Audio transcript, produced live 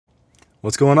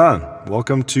What's going on?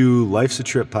 Welcome to Life's a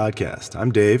Trip podcast.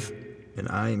 I'm Dave. And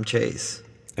I'm Chase.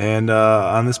 And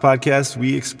on this podcast,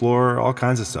 we explore all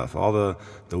kinds of stuff, all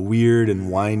the weird and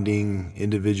winding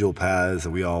individual paths that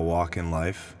we all walk in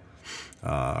life.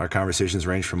 Our conversations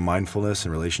range from mindfulness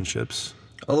and relationships,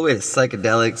 All the way to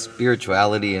psychedelics,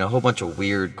 spirituality, and a whole bunch of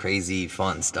weird, crazy,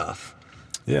 fun stuff.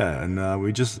 Yeah, and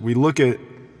we look at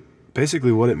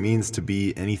basically what it means to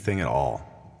be anything at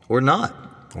all. Or not.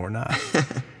 Or not.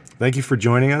 Thank you for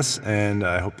joining us, and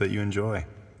I hope that you enjoy.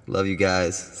 Love you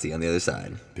guys. See you on the other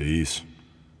side. Peace.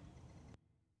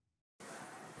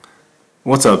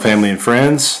 What's up, family and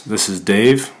friends? This is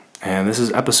Dave, and this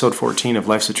is episode 14 of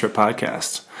Life's a Trip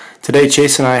podcast. Today,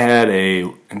 Chase and I had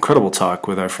an incredible talk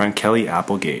with our friend Kelly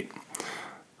Applegate.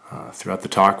 Throughout the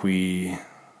talk, we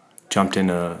jumped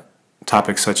into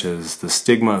topics such as the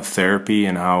stigma of therapy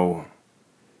and how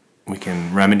we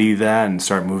can remedy that and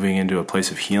start moving into a place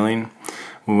of healing.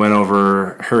 We went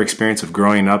over her experience of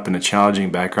growing up in a challenging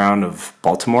background of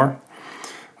Baltimore.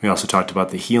 We also talked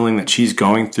about the healing that she's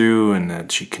going through and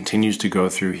that she continues to go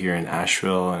through here in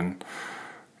Asheville and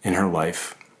in her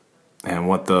life, and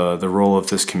what the role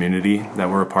of this community that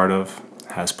we're a part of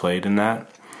has played in that.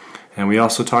 And we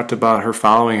also talked about her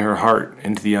following her heart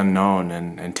into the unknown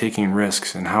and taking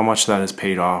risks and how much that has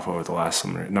paid off over the last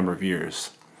number of years.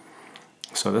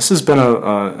 So this has been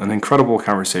an incredible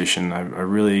conversation. I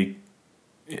really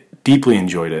deeply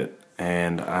enjoyed it,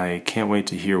 and I can't wait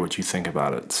to hear what you think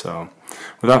about it. So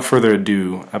without further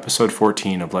ado, episode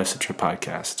 14 of Life's a Trip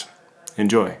podcast.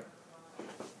 Enjoy.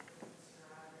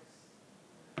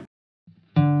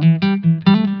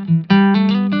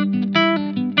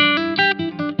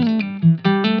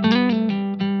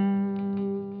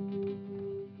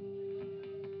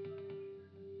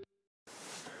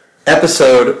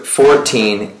 Episode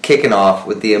 14, kicking off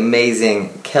with the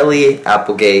amazing Kelly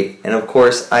Applegate. And of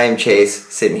course, I am Chase,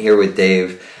 sitting here with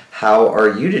Dave. How are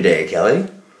you today, Kelly?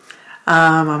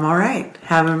 I'm all right.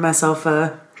 Having myself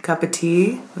a cup of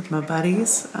tea with my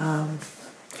buddies.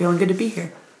 Feeling good to be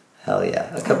here. Hell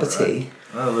yeah, a cup of tea.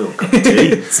 A little cup of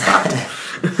tea.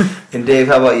 And Dave,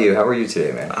 how about you? How are you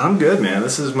today, man? I'm good, man.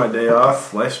 This is my day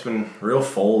off. Life's been real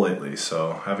full lately,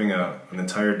 so having an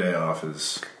entire day off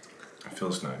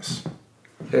feels nice.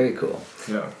 Very cool.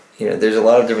 Yeah. You know, there's a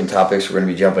lot of different topics we're going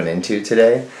to be jumping into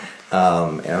today.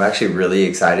 And I'm actually really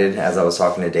excited, as I was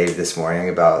talking to Dave this morning,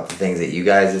 about the things that you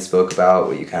guys had spoke about,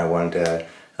 what you kind of wanted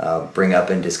to bring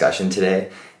up in discussion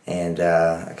today. And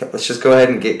let's just go ahead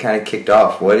and get kind of kicked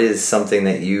off. What is something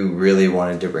that you really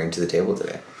wanted to bring to the table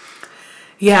today?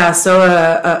 Yeah, so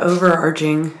a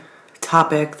overarching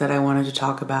topic that I wanted to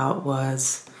talk about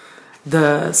was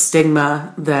the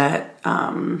stigma that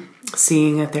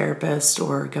seeing a therapist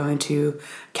or going to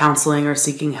counseling or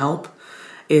seeking help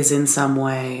is in some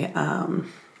way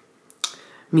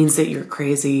means that you're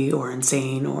crazy or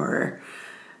insane or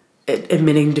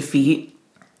admitting defeat,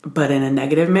 but in a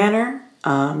negative manner.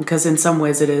 Because in some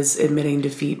ways it is admitting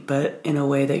defeat, but in a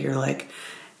way that you're like,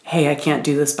 hey, I can't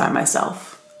do this by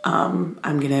myself. I'm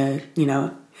gonna,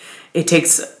 it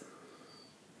takes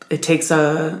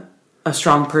a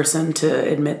strong person to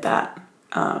admit that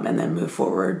and then move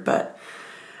forward. But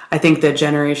I think that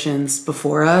generations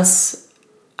before us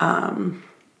don't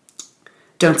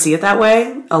see it that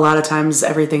way. A lot of times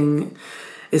everything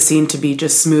is seen to be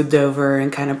just smoothed over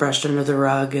and kind of brushed under the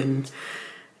rug and,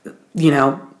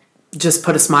 just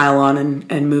put a smile on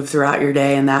and move throughout your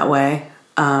day in that way.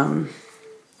 And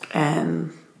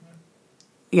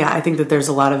yeah, I think that there's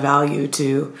a lot of value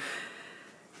to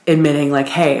admitting like,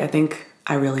 hey, I think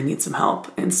I really need some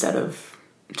help, instead of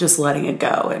just letting it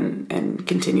go and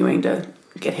continuing to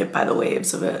get hit by the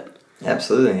waves of it.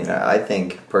 Absolutely. I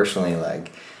think personally,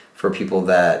 like, for people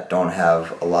that don't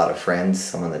have a lot of friends,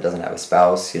 someone that doesn't have a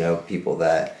spouse, people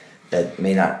that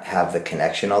may not have the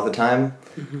connection all the time,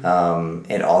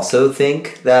 and also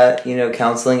think that,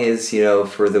 counseling is,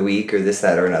 for the weak or this,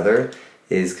 that, or another,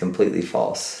 is completely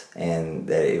false, and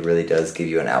that it really does give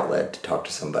you an outlet to talk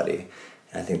to somebody.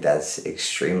 And I think that's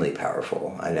extremely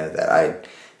powerful. I know that I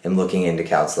am looking into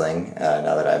counseling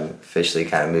now that I'm officially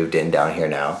kind of moved in down here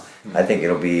now. I think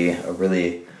it'll be a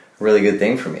really, really good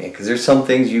thing for me, because there's some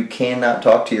things you cannot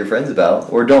talk to your friends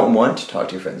about or don't want to talk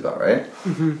to your friends about, right?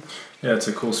 Mm-hmm. Yeah, it's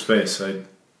a cool space.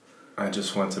 I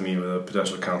just went to meet with a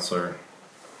potential counselor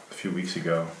a few weeks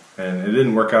ago, and it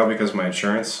didn't work out because of my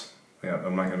insurance. Yeah,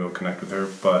 I'm not going to be able to connect with her,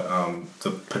 but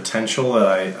the potential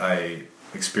that I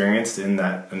experienced in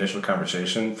that initial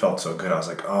conversation felt so good. I was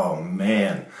like, oh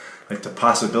man, like the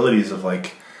possibilities of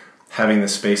like having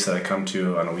this space that I come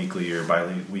to on a weekly or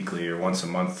bi-weekly or once a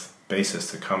month basis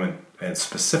to come and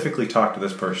specifically talk to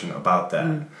this person about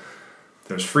that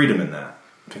there's freedom in that,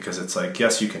 because it's like,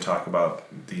 yes, you can talk about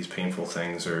these painful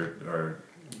things or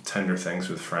tender things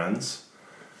with friends,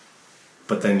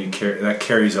 but then that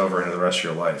carries over into the rest of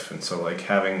your life. And so like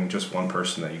having just one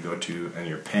person that you go to and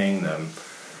you're paying them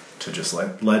to just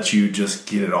let you just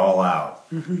get it all out.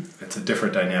 Mm-hmm. It's a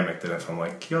different dynamic than if I'm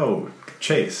like, yo,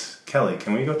 Chase, Kelly,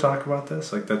 can we go talk about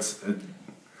this? Like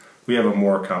we have a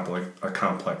more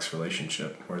complex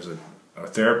relationship. Whereas a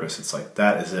therapist, it's like,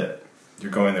 that is it.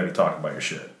 You're going there to talk about your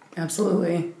shit.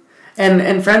 Absolutely.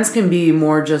 And friends can be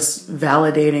more just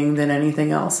validating than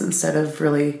anything else, instead of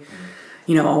really,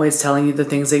 always telling you the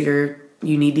things that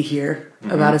you need to hear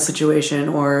about a situation,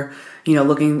 or,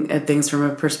 looking at things from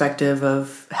a perspective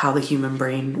of how the human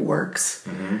brain works.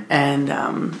 Mm-hmm. And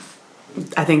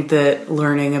I think that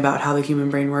learning about how the human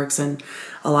brain works in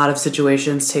a lot of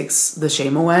situations takes the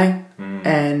shame away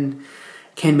and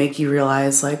can make you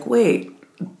realize, like, wait,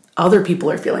 other people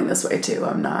are feeling this way too.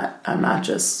 I'm not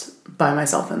just by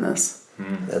myself in this.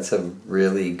 That's a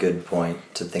really good point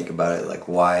to think about it. Like,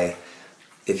 why,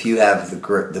 if you have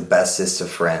the bestest of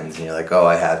friends and you're like, oh,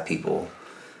 I have people,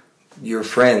 your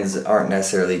friends aren't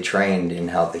necessarily trained in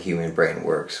how the human brain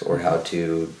works or how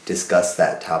to discuss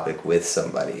that topic with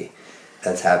somebody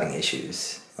that's having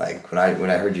issues. Like, when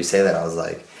I heard you say that, I was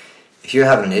like, if you're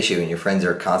having an issue and your friends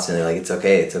are constantly like, it's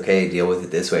okay, deal with it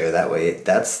this way or that way,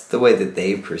 that's the way that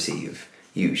they perceive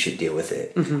you should deal with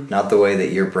it. Mm-hmm. Not the way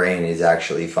that your brain is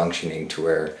actually functioning, to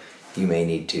where you may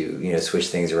need to, switch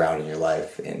things around in your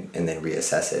life and then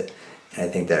reassess it. And I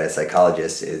think that a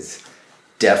psychologist is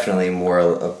definitely more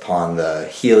upon the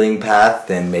healing path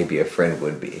than maybe a friend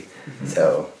would be. Mm-hmm.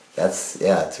 So it's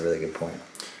a really good point.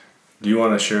 Do you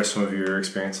want to share some of your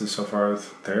experiences so far with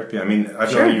therapy? I mean, I've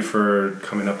Sure. known you for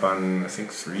coming up on, I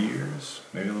think, 3 years,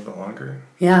 maybe a little bit longer.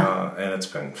 Yeah. And it's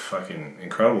been fucking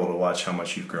incredible to watch how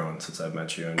much you've grown since I've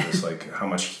met you, and just like how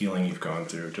much healing you've gone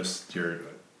through. Just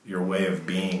your way of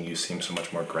being, you seem so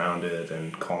much more grounded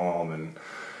and calm and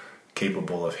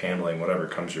capable of handling whatever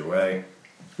comes your way,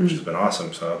 which has been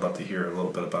awesome. So I'd love to hear a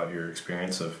little bit about your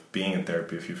experience of being in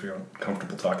therapy, if you feel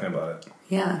comfortable talking about it.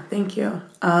 Yeah, thank you.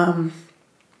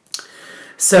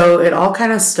 So it all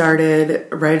kind of started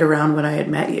right around when I had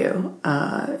met you.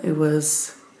 It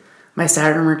was my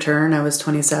Saturn return. I was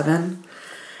 27.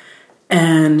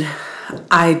 And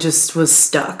I just was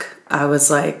stuck. I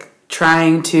was like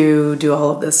trying to do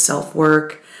all of this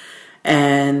self-work.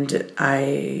 And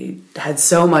I had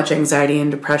so much anxiety and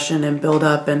depression and build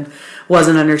up, and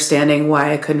wasn't understanding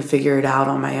why I couldn't figure it out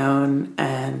on my own.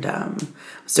 And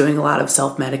was doing a lot of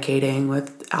self-medicating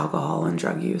with alcohol and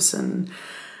drug use. And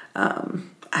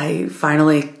I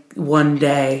finally, one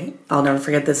day, I'll never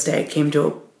forget this day, came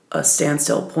to a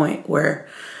standstill point where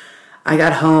I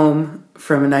got home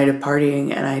from a night of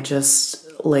partying and I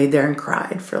just laid there and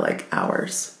cried for like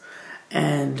hours.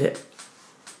 And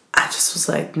I just was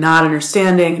like not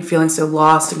understanding and feeling so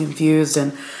lost and confused.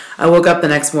 And I woke up the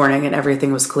next morning and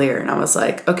everything was clear. And I was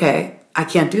like, okay, I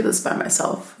can't do this by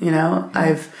myself.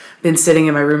 I've been sitting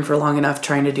in my room for long enough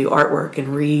trying to do artwork and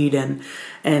read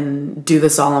and do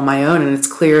this all on my own. And it's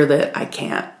clear that I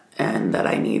can't, and that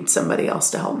I need somebody else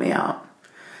to help me out.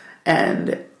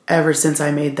 And ever since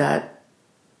I made that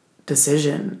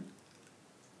decision,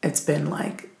 it's been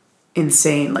like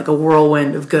insane, like a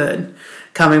whirlwind of good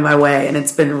coming my way. And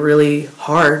it's been really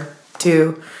hard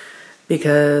too,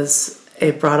 because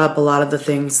it brought up a lot of the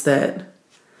things that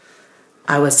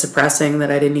I was suppressing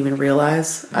that I didn't even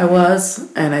realize I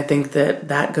was. And I think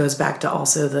that goes back to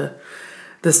also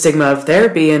the stigma of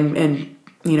therapy and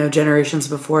generations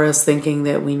before us thinking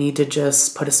that we need to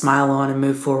just put a smile on and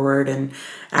move forward and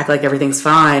act like everything's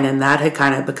fine. And that had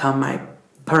kind of become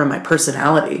part of my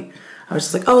personality. I was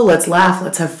just like, oh, let's laugh,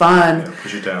 let's have fun,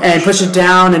 push it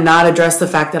down and not address the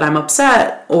fact that I'm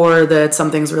upset or that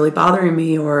something's really bothering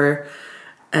me.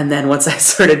 And then once I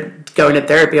started going to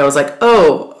therapy, I was like,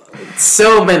 oh,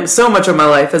 so much of my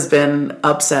life has been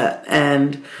upset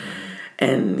and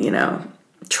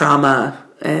trauma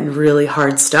and really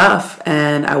hard stuff,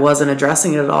 and I wasn't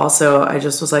addressing it at all. So I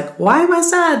just was like, why am I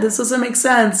sad? This doesn't make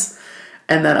sense.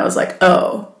 And then I was like,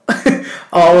 oh,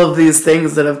 all of these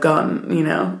things that have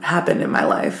happened in my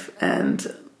life.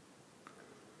 And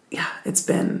yeah, it's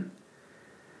been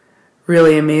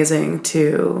really amazing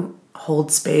to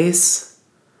hold space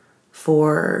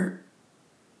for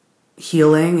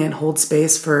healing and hold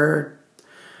space for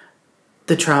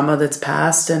the trauma that's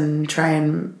passed and try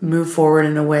and move forward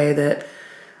in a way that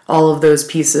all of those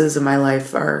pieces of my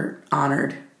life are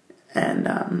honored. And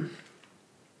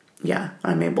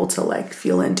I'm able to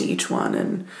feel into each one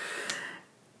and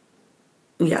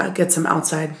get some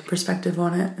outside perspective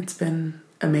on it. It's been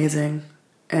amazing.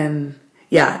 And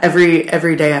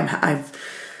every day I'm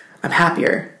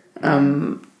happier.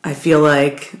 I feel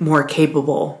like more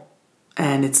capable,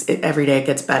 and every day it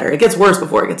gets better. It gets worse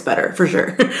before it gets better, for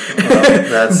sure.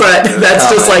 That's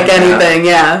just like anything,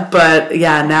 yeah. But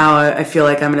yeah, now I feel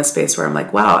like I'm in a space where I'm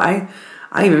like, wow,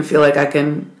 I even feel like I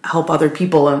can help other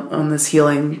people on this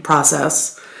healing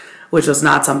process, which was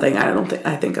not something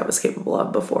I think I was capable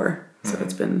of before. So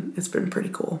it's been pretty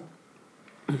cool.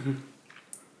 Mm-hmm.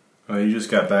 Well, you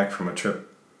just got back from a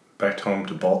trip back home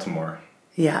to Baltimore.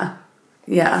 Yeah.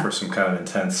 For some kind of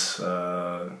intense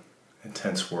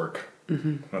work.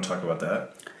 Mm-hmm. Want to talk about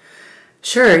that?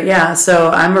 Sure, yeah. So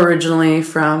I'm originally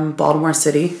from Baltimore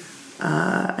City.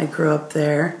 I grew up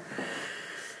there.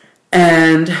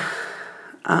 And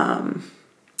I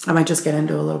might just get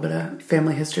into a little bit of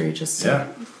family history, just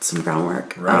some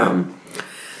groundwork. Right.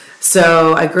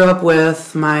 So I grew up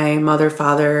with my mother,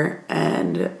 father,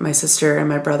 and my sister and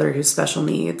my brother who's special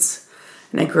needs.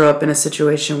 And I grew up in a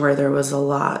situation where there was a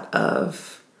lot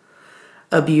of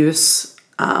abuse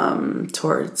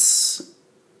towards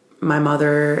my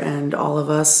mother and all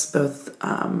of us, both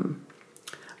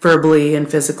verbally and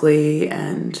physically.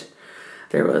 And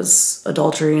there was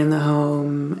adultery in the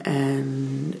home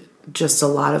and just a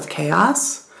lot of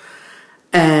chaos.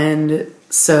 And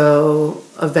so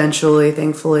eventually,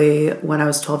 thankfully, when I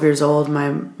was 12 years old,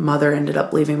 my mother ended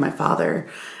up leaving my father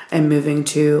and moving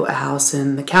to a house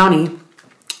in the county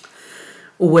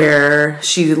where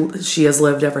she has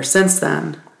lived ever since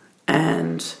then.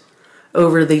 And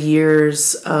over the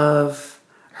years of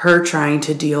her trying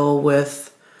to deal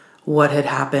with what had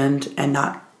happened and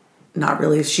not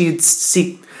really, she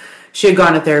had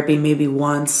gone to therapy maybe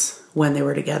once when they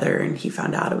were together, and he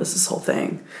found out it was this whole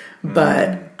thing.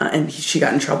 But and she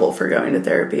got in trouble for going to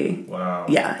therapy. Wow.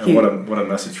 Yeah. And what a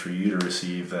message for you to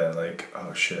receive that, like,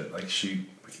 oh shit, like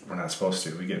we're not supposed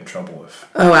to. We get in trouble if.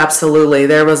 Oh, absolutely.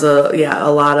 There was a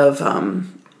lot of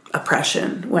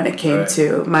oppression when it came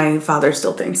to. My father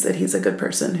still thinks that he's a good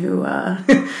person who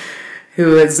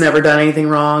has never done anything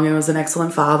wrong and was an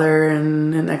excellent father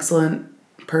and an excellent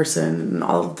person and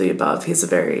all of the above.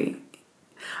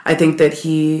 I think that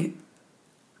he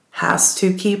has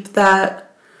to keep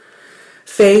that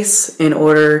face in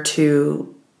order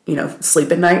to,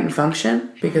 sleep at night and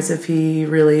function, because if he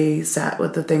really sat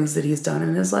with the things that he's done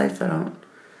in his life, I'm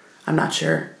not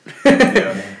sure.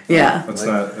 Yeah. That's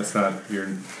not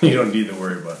you don't need to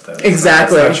worry about that.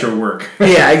 Exactly. That's not your work.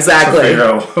 Yeah, exactly.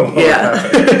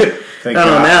 Thank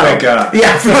God.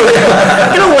 Yeah.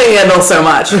 I can only handle so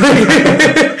much.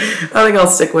 I think I'll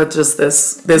stick with just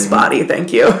this body.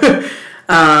 Thank you.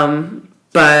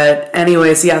 But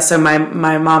anyways, yeah, so my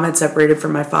mom had separated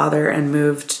from my father and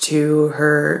moved to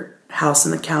her house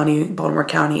in the county, Baltimore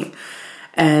County.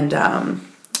 And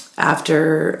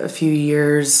after a few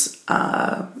years,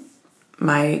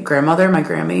 my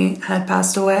Grammy, had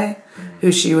passed away,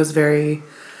 who she was very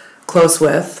close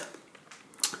with.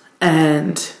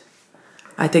 And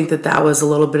I think that was a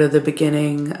little bit of the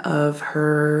beginning of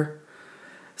her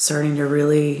starting to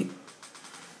really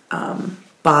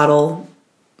bottle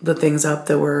the things up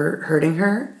that were hurting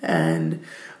her. And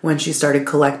when she started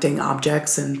collecting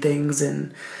objects and things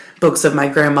and books of my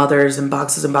grandmother's and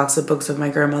boxes of books of my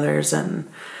grandmother's and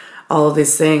all of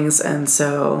these things. And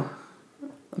so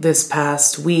this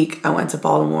past week I went to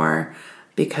Baltimore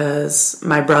because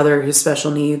my brother, who's special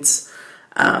needs,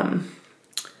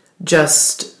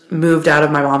 just moved out of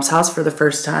my mom's house for the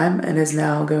first time and is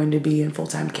now going to be in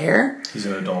full-time care. He's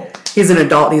an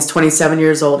adult. He's 27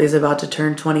 years old. He's about to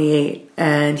turn 28.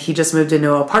 And he just moved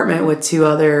into an apartment with two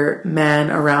other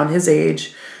men around his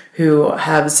age who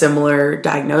have similar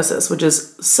diagnosis, which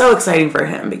is so exciting for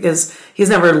him because he's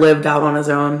never lived out on his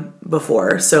own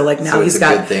before. So like now he's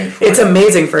got, it's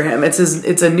amazing for him.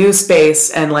 It's a new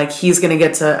space, and like he's going to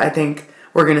get to, I think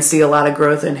we're going to see a lot of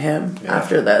growth in him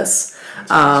after this.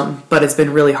 But it's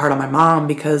been really hard on my mom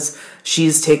because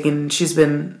she's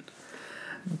been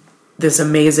this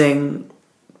amazing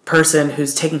person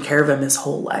who's taken care of him his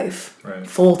whole life,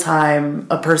 full time,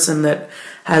 a person that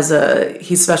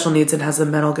he's special needs and has the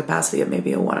mental capacity of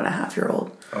maybe a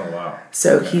 1.5-year-old. Oh, wow.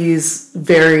 So he's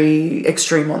very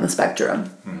extreme on the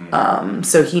spectrum. Mm-hmm.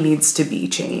 So he needs to be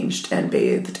changed and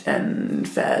bathed and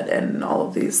fed and all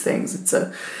of these things. It's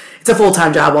a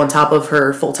full-time job on top of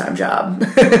her full-time job.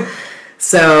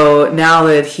 So now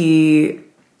that he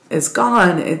is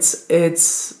gone,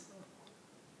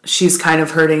 she's kind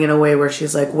of hurting in a way where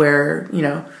she's like, where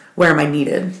am I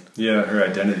needed? Yeah, her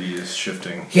identity is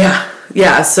shifting.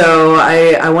 Yeah. So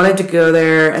I wanted to go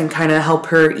there and kind of help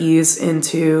her ease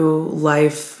into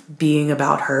life being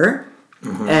about her.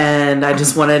 Mm-hmm. And I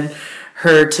just wanted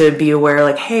her to be aware,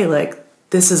 like, hey, like,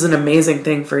 this is an amazing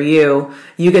thing for you.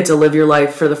 You get to live your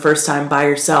life for the first time by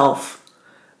yourself,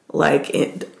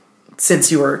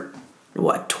 since you were,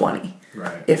 20?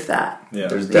 Right. If that. Yeah.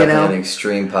 There's definitely an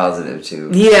extreme positive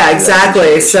to Yeah,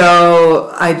 exactly.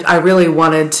 So I really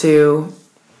wanted to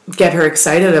get her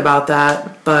excited about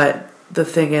that, but the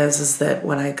thing is that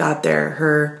when I got there,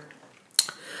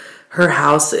 her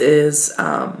house is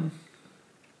I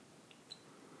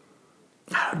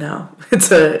don't know.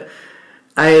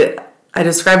 I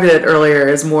described it earlier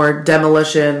as more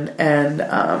demolition and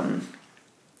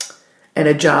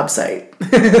a job site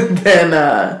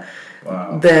than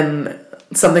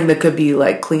something that could be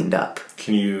like cleaned up.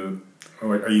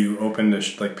 Are you open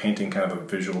to painting kind of a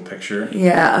visual picture?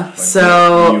 Yeah.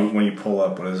 When you pull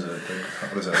up, what is it?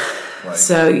 What is it like?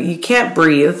 So you can't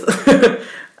breathe.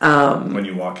 When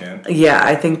you walk in? Yeah,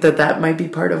 I think that might be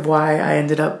part of why I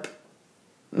ended up,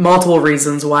 multiple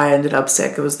reasons why I ended up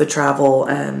sick. It was the travel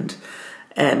and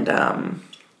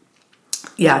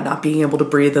not being able to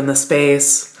breathe in the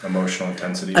space. Emotional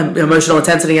intensity. Emotional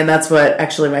intensity, and that's what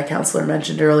actually my counselor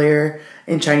mentioned earlier.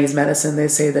 In Chinese medicine, they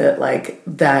say that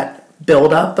that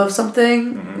buildup of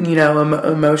something,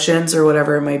 emotions or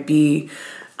whatever it might be,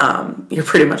 you're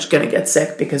pretty much going to get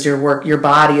sick because your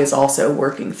body is also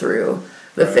working through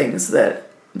the things that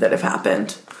have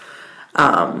happened.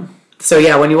 So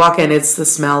yeah, when you walk in, it's the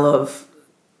smell of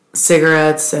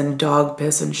cigarettes and dog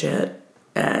piss and shit.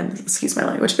 And excuse my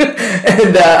language.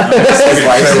 And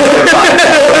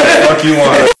Fuck you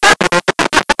want.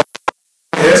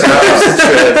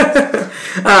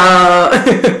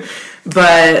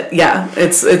 But yeah,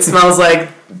 it smells like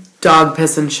dog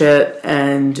piss and shit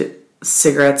and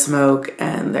cigarette smoke,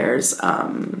 and there's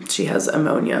she has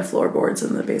ammonia floorboards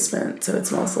in the basement, so it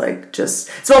smells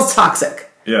toxic.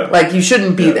 Yeah. Like you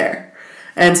shouldn't be there.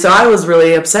 And so I was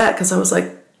really upset because I was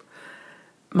like,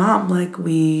 Mom,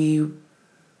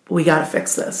 we gotta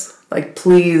fix this.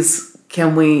 Please,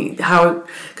 can we,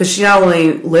 because she not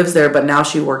only lives there, but now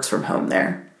she works from home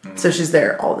there. Mm-hmm. So she's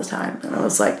there all the time. And I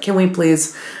was like, can we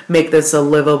please make this a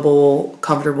livable,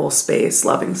 comfortable space,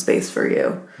 loving space for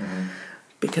you? Mm-hmm.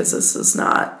 Because this is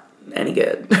not any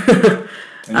good.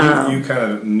 And you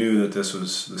kind of knew that this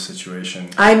was the situation.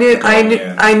 I knew that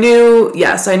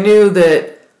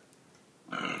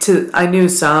I knew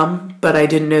some, but I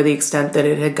didn't know the extent that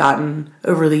it had gotten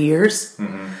over the years.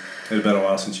 Mm-hmm. It had been a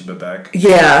while since you've been back.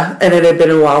 Yeah, and it had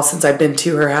been a while since I've been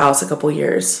to her house, a couple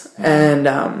years.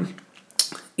 Mm-hmm.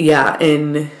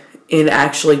 And in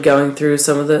actually going through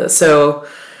some of the, so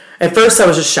at first I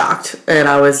was just shocked, and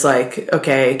I was like,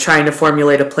 okay, trying to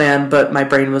formulate a plan, but my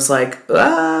brain was like,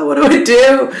 what do I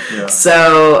do? Yeah.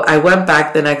 So I went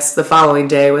back the following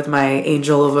day with my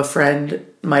angel of a friend,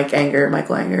 Michael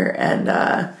Anger,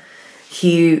 and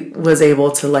he was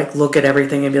able to look at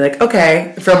everything and be like,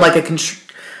 okay, from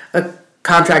a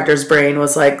contractor's brain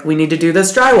was like, we need to do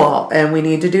this drywall and we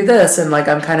need to do this, and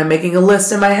I'm kind of making a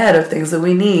list in my head of things that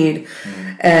we need.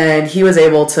 Mm-hmm. And he was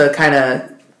able to kind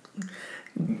of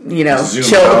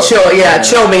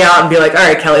chill me out and be like, all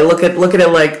right, Kelly, look at it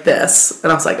like this.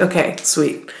 And I was like, okay,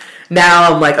 sweet.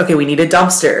 Now I'm like, okay, we need a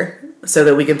dumpster so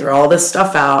that we can throw all this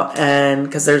stuff out, and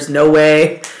because there's no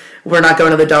way we're not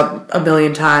going to the dump a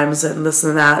million times and this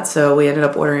and that. So we ended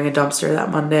up ordering a dumpster that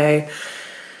Monday.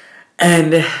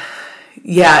 And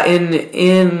yeah,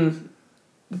 in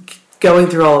going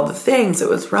through all of the things, it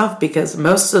was rough because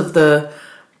most of the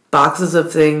boxes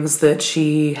of things that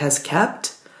she has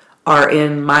kept are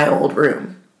in my old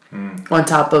room. On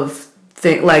top of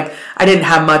I didn't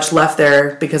have much left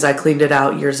there because I cleaned it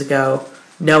out years ago,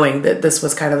 knowing that this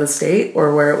was kind of the state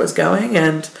or where it was going.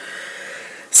 And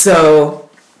so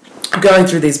going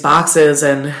through these boxes,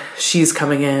 and she's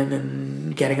coming in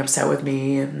and getting upset with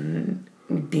me and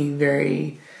being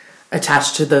very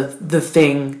attached to the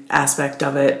thing aspect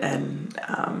of it. And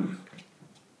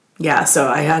so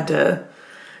I had to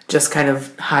just kind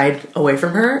of hide away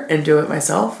from her and do it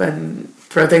myself and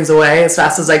throw things away as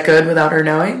fast as I could without her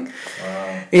knowing.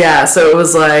 Wow. Yeah, so it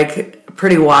was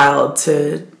pretty wild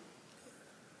to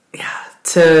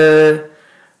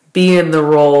be in the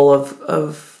role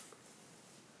of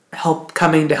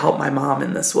coming to help my mom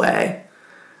in this way.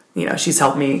 She's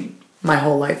helped me my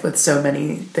whole life with so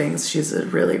many things. She's a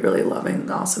really, really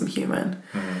loving, awesome human.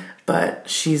 Mm-hmm. But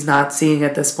she's not seeing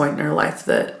at this point in her life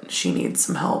that she needs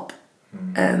some help.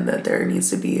 Mm-hmm. And that there needs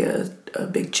to be a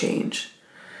big change.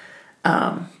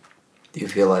 Do you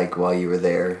feel like while you were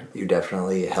there, you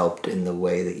definitely helped in the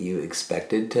way that you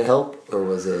expected to help, or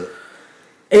was it?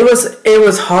 It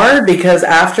was hard because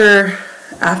after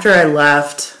I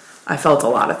left, I felt a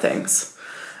lot of things.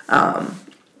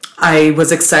 I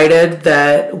was excited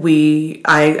that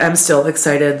I'm still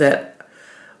excited that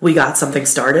we got something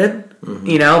started.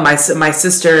 You know, my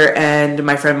sister and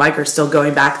my friend Mike are still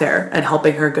going back there and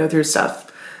helping her go through stuff.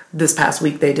 This past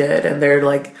week they did, and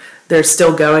they're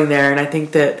still going there. And I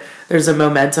think that there's a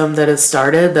momentum that has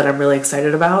started that I'm really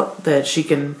excited about, that she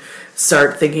can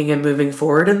start thinking and moving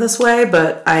forward in this way.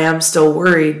 But I am still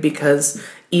worried because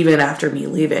even after me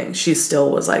leaving, she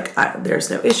still was like, there's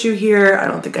no issue here. I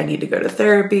don't think I need to go to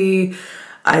therapy.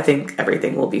 I think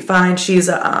everything will be fine. She's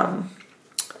a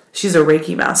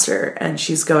Reiki master, and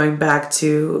she's going back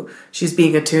to, she's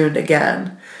being attuned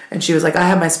again. And she was like, I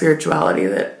have my spirituality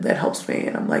that helps me.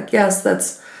 And I'm like, yes,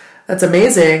 that's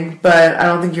amazing. But I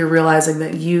don't think you're realizing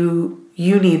that you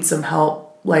need some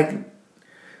help, like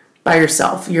by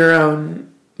yourself, your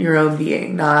own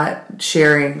being, not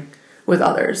sharing with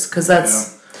others. Cause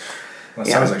that's, Well,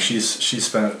 it sounds like she's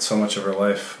spent so much of her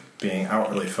life being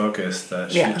outwardly focused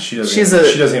that she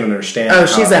doesn't even understand how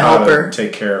to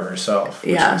take care of herself,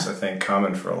 which is, I think,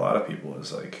 common for a lot of people.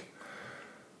 Is like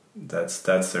that's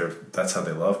how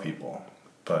they love people,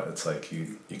 but it's like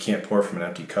you can't pour from an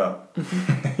empty cup.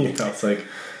 You know, it's like,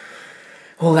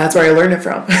 well, that's where I learned it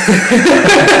from.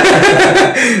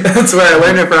 That's where I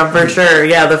learned it from for sure.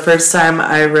 Yeah, the first time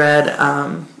I read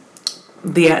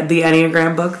the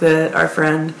Enneagram book that our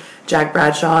friend Jack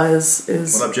Bradshaw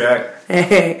is what up, Jack?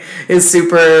 Is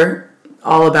super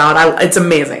all about. It's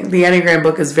amazing. The Enneagram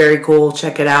book is very cool.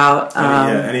 Check it out.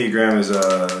 Enneagram is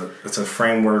a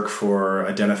framework for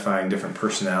identifying different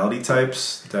personality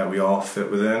types that we all fit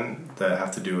within, that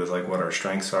have to do with like what our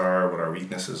strengths are, what our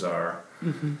weaknesses are.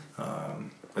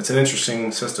 It's an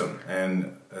interesting system,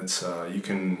 and it's you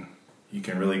can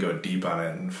really go deep on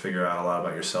it and figure out a lot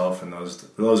about yourself and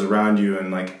those around you,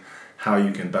 and like how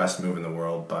you can best move in the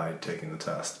world by taking the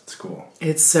test. It's cool.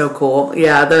 It's so cool.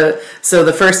 Yeah. So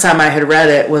the first time I had read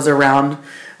it was around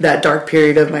that dark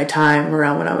period of my time,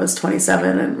 around when I was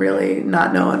 27 and really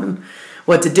not knowing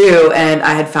what to do. And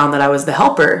I had found that I was the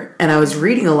helper, and I was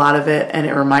reading a lot of it, and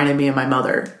it reminded me of my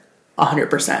mother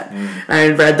 100%. And I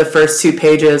had read the first 2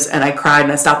 pages and I cried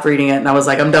and I stopped reading it, and I was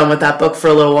like, I'm done with that book for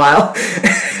a little while.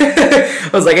 I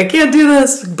was like, I can't do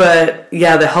this. But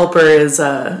yeah, the helper is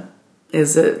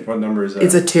what number is that?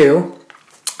 It's a 2,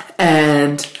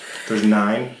 and there's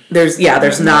 9. There's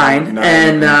 9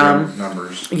 and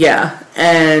numbers. Yeah,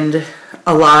 and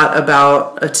a lot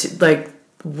about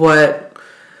what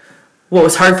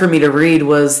was hard for me to read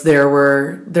was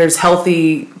there's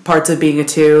healthy parts of being a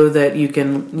 2 that you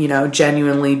can, you know,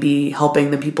 genuinely be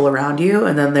helping the people around you,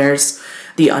 and then there's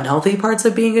the unhealthy parts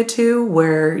of being a 2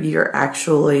 where you're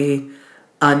actually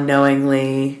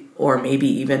unknowingly or maybe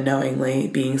even knowingly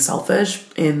being selfish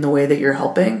in the way that you're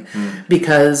helping,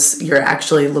 because you're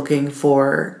actually looking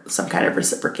for some kind of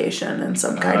reciprocation and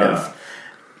some kind of,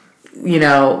 you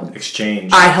know,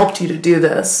 exchange. I helped you to do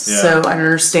this, so I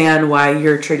understand why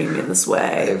you're treating me this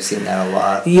way. I've seen that a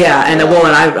lot. Yeah, and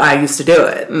I used to do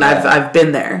it, and I've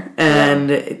been there,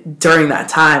 and during that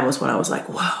time was when I was like,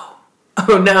 whoa,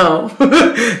 oh no,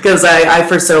 because I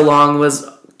for so long was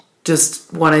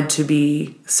just wanted to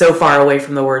be so far away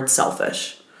from the word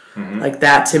selfish. Like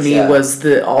that to me was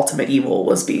the ultimate evil,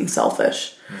 was being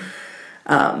selfish.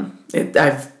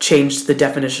 I've changed the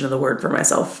definition of the word for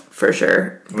myself for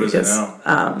sure. What is it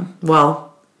now?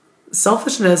 Well,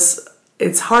 selfishness,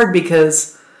 it's hard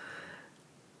because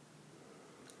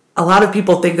a lot of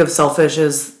people think of selfish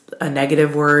as a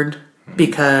negative word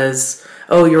because,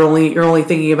 you're only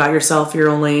thinking about yourself. You're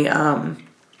only,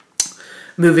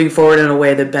 moving forward in a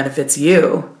way that benefits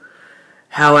you.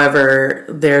 However,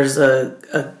 there's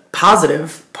a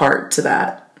positive part to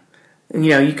that. You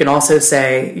know, you can also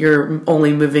say you're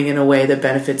only moving in a way that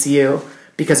benefits you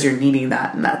because you're needing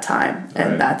that in that time.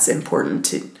 And that's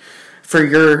important for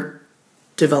your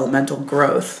developmental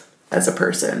growth as a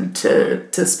person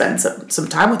to spend some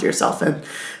time with yourself. And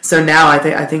so now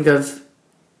I think of,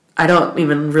 I don't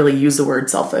even really use the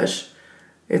word selfish.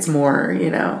 It's more,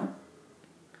 you know,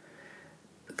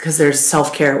 because there's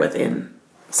self-care within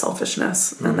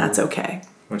selfishness, and that's okay.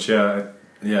 Which,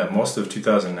 most of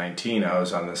 2019, I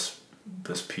was on this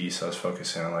piece. I was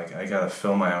focusing on, like, I gotta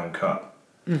fill my own cup.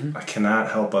 I cannot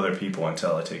help other people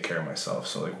until I take care of myself.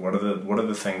 So, like, what are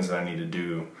the things that I need to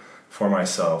do for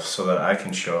myself so that I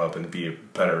can show up and be a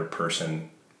better person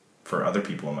for other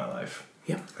people in my life?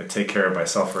 Yeah, I take care of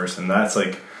myself first, and that's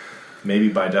like maybe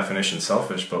by definition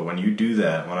selfish. But when you do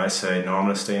that, when I say no, I'm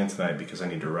gonna stay in tonight because I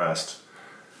need to rest.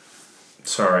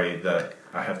 Sorry that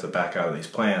I have to back out of these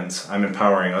plans. I'm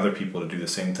empowering other people to do the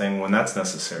same thing when that's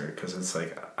necessary, because it's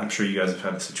like, I'm sure you guys have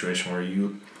had a situation where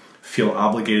you feel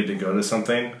obligated to go to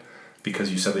something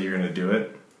because you said that you're going to do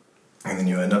it, and then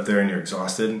you end up there and you're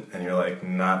exhausted and you're like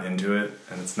not into it,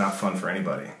 and it's not fun for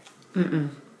anybody.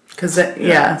 Because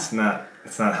yeah. It's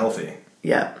not healthy.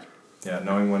 Yeah. Yeah,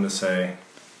 knowing when to say,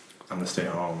 I'm going to stay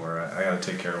home, or I got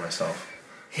to take care of myself.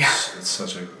 Yeah. It's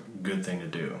such a good thing to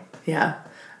do. Yeah.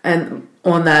 And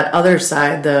on that other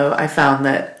side, though, I found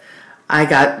that I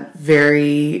got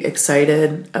very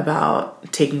excited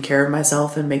about taking care of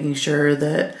myself and making sure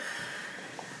that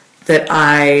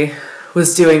I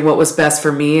was doing what was best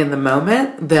for me in the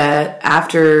moment. That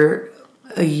after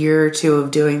a year or two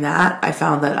of doing that, I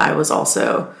found that I was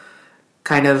also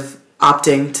kind of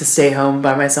opting to stay home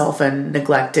by myself and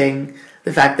neglecting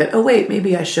the fact that, oh wait,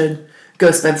 maybe I should go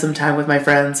spend some time with my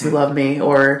friends who love me,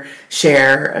 or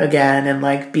share again and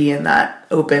like be in that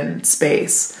open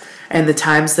space. And the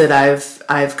times that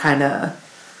I've kind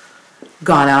of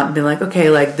gone out and been like,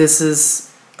 okay, like this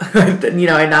is,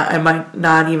 I might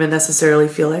not even necessarily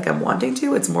feel like I'm wanting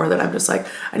to. It's more that I'm just like,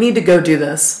 I need to go do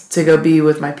this, to go be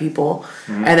with my people.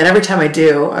 Mm-hmm. And then every time I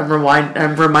do, I'm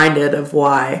reminded of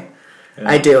why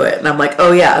I do it. And I'm like,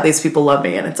 oh yeah, these people love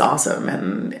me and it's awesome.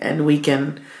 And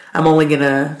I'm only going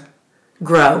to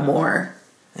grow more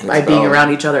by being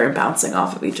around each other and bouncing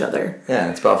off of each other. Yeah,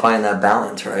 it's about finding that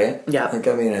balance, right? Yeah.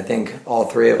 I think all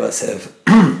three of us have,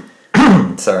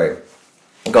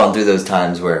 gone through those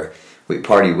times where we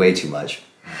party way too much.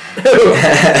 Nope,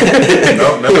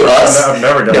 never. I've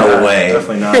never done that. No way.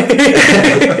 Definitely not.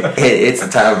 It's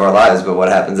the time of our lives, but what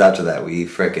happens after that? We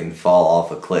frickin' fall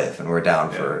off a cliff and we're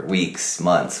down for weeks,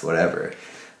 months, whatever.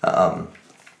 And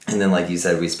then, like you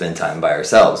said, we spend time by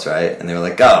ourselves, right? And they were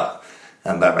like, oh,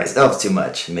 I'm by myself too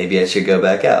much. Maybe I should go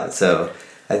back out. So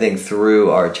I think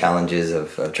through our challenges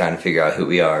of trying to figure out who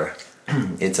we are,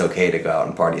 it's okay to go out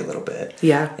and party a little bit.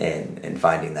 Yeah. And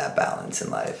finding that balance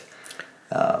in life.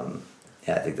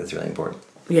 I think that's really important.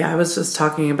 Yeah, I was just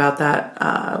talking about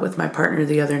that with my partner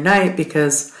the other night,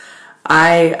 because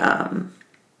I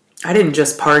didn't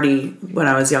just party when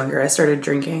I was younger. I started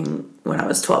drinking when I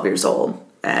was 12 years old,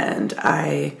 and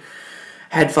I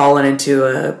had fallen into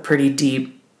a pretty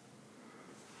deep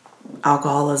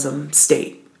alcoholism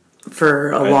state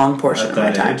for a long portion of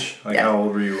my time. Age? How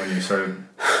old were you when you started?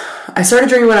 I started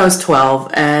drinking when I was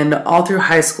 12, and all through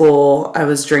high school I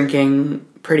was drinking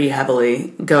pretty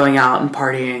heavily, going out and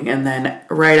partying, and then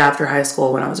right after high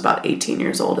school, when I was about 18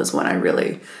 years old, is when I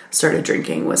really started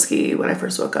drinking whiskey when I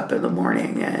first woke up in the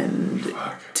morning and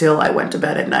till I went to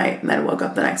bed at night, and then woke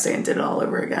up the next day and did it all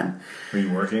over again. Were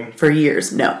you working? For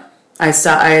years, no. I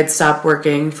had stopped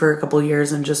working for a couple of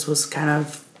years and just was kind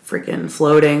of freaking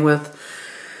floating with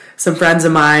some friends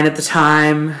of mine at the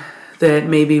time that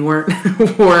maybe weren't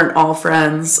all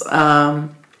friends.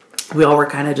 We all were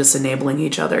kind of just enabling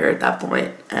each other at that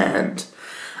point. And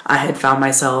I had found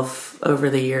myself over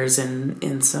the years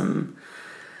in some,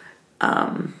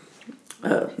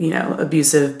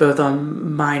 abusive, both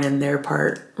on mine and their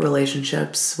part,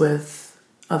 relationships with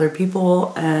other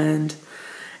people. And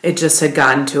it just had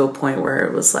gotten to a point where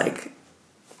it was like,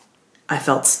 I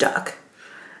felt stuck.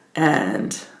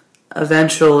 And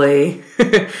eventually,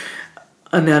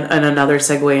 and another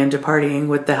segue into partying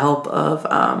with the help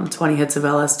of 20 hits of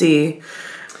LSD.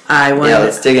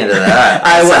 Let's dig into that.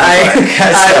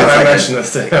 I mentioned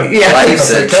this to him. Yeah.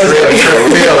 Life's a trip for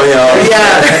real, y'all.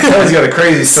 Yeah. He's got a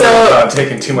crazy story about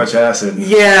taking too much acid.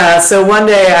 Yeah, so one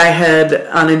day I had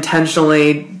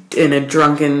unintentionally, in a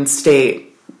drunken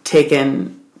state,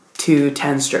 taken 2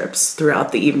 10 strips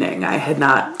throughout the evening. I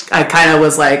kind of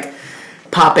was like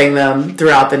popping them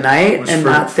throughout the night not thinking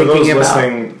about. For those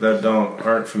listening that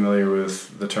aren't familiar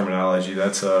with the terminology,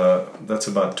 that's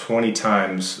about 20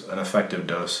 times an effective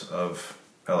dose of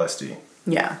LSD.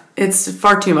 Yeah, it's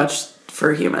far too much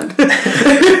for a human.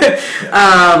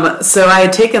 So I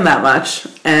had taken that much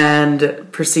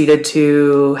and proceeded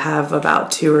to have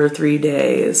about 2 or 3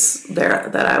 days there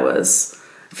that I was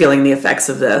feeling the effects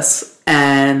of this.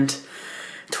 And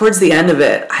towards the end of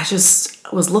it, I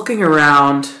just was looking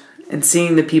around and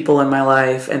seeing the people in my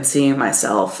life and seeing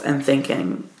myself and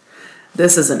thinking,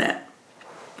 this isn't it.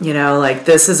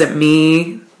 This isn't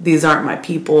me. These aren't my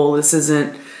people. This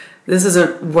isn't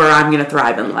where I'm going to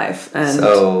thrive in life. And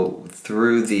so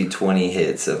through the 20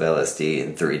 hits of LSD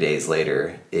and 3 days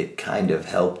later, it kind of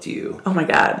helped you. Oh my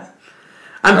God.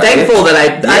 I'm thankful that I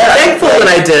did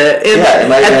it.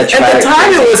 At the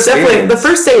time, it was definitely, the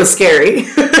first day was scary.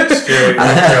 Scary.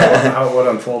 What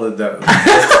unfolded that?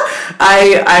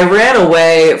 I ran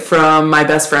away from my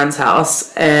best friend's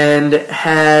house and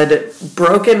had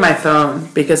broken my phone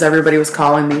because everybody was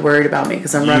calling me, worried about me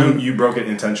because I'm running. You broke it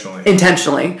intentionally.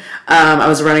 Intentionally. I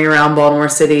was running around Baltimore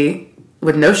City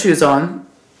with no shoes on,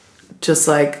 just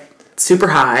like super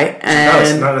high, No,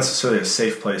 it's and not necessarily a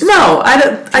safe place. no, I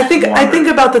don't. I think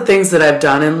wander. about the things that I've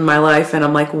done in my life, and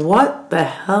I'm like, what the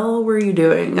hell were you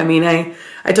doing? I mean,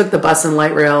 I took the bus and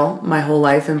light rail my whole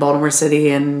life in Baltimore City,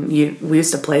 and we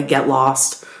used to play Get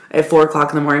Lost at 4:00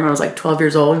 in the morning when I was like 12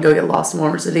 years old and go get lost in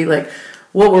Baltimore City. Like,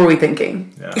 what were we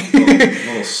thinking? Yeah,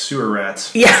 little sewer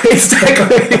rats. Yeah,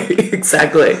 exactly,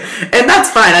 exactly. And that's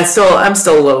fine. I'm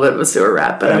still a little bit of a sewer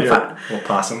rat, but I'm fine. Little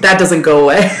possum. That doesn't go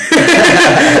away.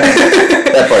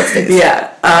 That part stays.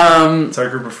 Yeah. It's our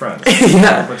group of friends.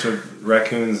 Yeah. A bunch of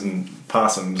raccoons and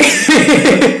possums. And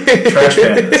trash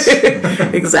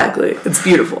pandas. Exactly. It's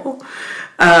beautiful.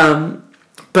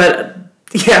 But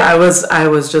yeah, I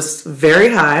was just very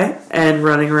high and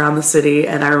running around the city,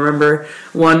 and I remember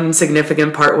one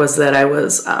significant part was that I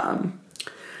was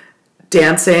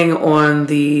dancing on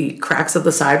the cracks of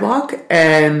the sidewalk,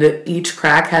 and each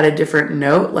crack had a different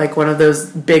note, like one of those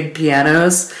big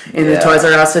pianos in the Toys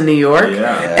R Us in New York.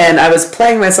 Yeah. And I was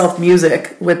playing myself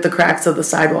music with the cracks of the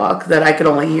sidewalk that I could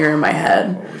only hear in my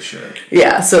head. Holy shit.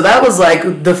 Yeah, so that was like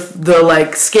the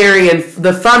like scary and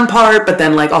the fun part, but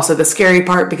then like also the scary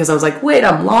part because I was like, wait,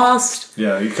 I'm lost.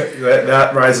 Yeah, that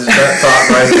thought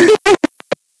rises.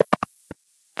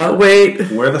 Wait.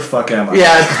 Where the fuck am I?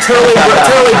 Yeah, totally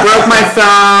broke my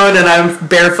phone, and I'm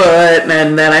barefoot,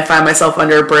 and then I find myself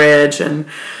under a bridge, and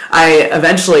I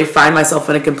eventually find myself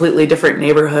in a completely different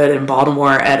neighborhood in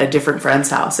Baltimore at a different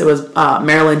friend's house. It was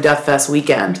Maryland Death Fest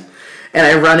weekend, and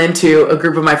I run into a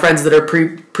group of my friends that are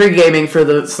pre-gaming for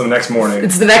the... It's the next morning.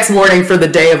 It's the next morning for the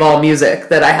Day of All Music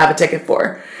that I have a ticket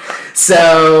for.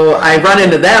 So I run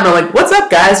into them. I'm like, "What's up,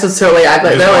 guys?" Just totally act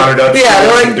like they're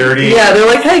like dirty. Yeah, they're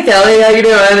like, "Hey, Kelly, how you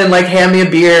doing?" And like, hand me a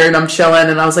beer, and I'm chilling.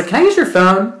 And I was like, "Can I use your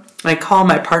phone?" And I call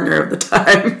my partner of the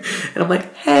time, and I'm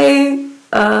like, "Hey,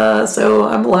 so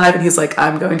I'm alive," and he's like,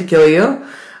 "I'm going to kill you."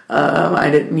 I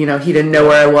didn't, he didn't know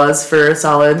where I was for a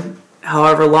solid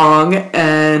however long,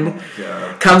 and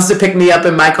comes to pick me up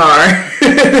in my car.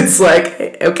 It's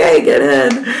like, okay, get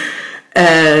in.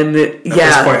 And At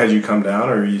this point, had you come down,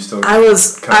 or are you still? I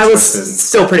was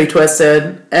still pretty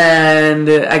twisted, and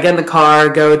I get in the car,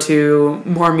 go to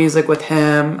more music with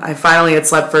him. I finally had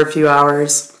slept for a few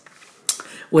hours,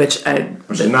 which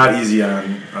is not easy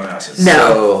on acid. No,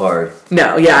 So hard.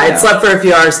 no, yeah, I'd slept for a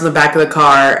few hours in the back of the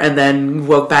car, and then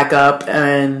woke back up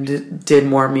and did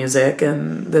more music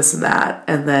and this and that,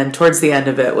 and then towards the end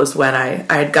of it was when I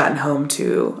had gotten home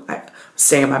to.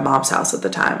 Staying at my mom's house at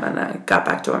the time, and I got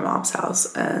back to my mom's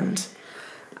house, and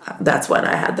that's when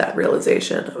I had that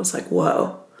realization. I was like,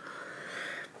 whoa,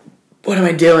 what am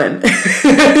I doing?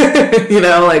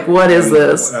 Like, what is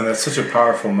this? And that's such a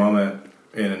powerful moment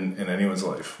in anyone's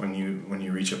life when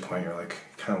you reach a point, you're like,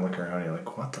 kind of look around, you're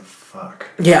like, what the fuck?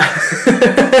 Yeah.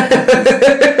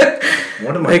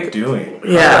 What am I doing?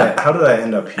 How did I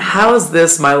end up here? How is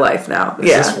this my life now? Is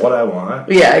this what I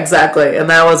want? Yeah, exactly. And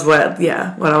that was when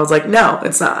I was like, no,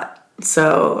 it's not.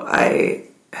 So I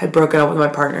had broken up with my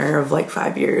partner of like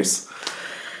 5 years,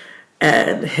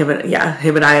 and him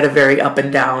and I had a very up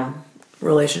and down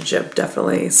relationship.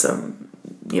 Definitely some,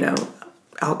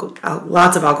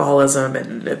 lots of alcoholism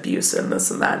and abuse and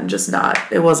this and that, and just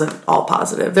it wasn't all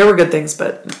positive. There were good things,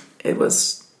 but it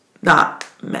was not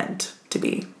meant to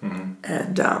be. Mm-hmm.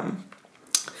 And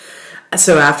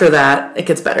so after that, it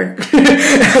gets better. In the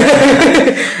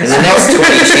next 20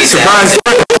 Chase Surprise!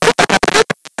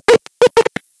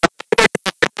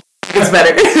 It's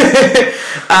better.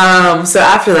 So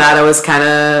after that,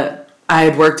 I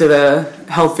had worked at a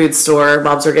health food store,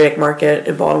 Bob's Organic Market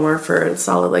in Baltimore for a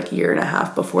solid like year and a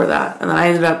half before that. And then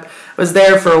I was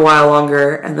there for a while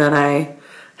longer, and then I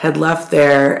had left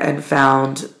there and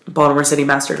found Baltimore City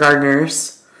Master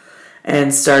Gardeners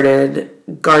and started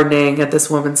gardening at this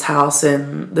woman's house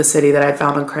in the city that I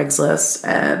found on Craigslist.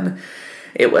 And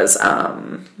it was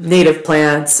native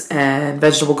plants and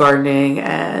vegetable gardening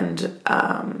and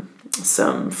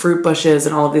some fruit bushes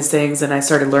and all of these things. And I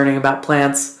started learning about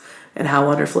plants and how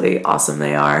wonderfully awesome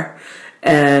they are.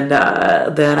 And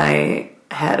then I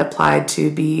had applied to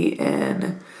be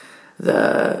in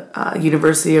the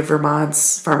University of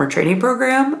Vermont's farmer training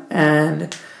program,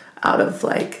 and out of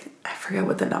like, I forget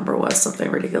what the number was, something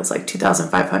ridiculous, like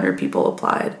 2,500 people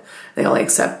applied. They only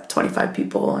accept 25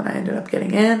 people, and I ended up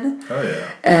getting in. Oh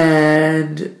yeah.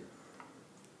 And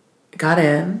got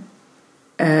in,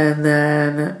 and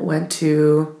then moved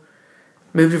to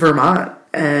Vermont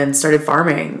and started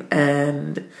farming,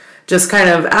 and just kind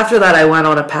of after that I went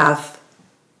on a path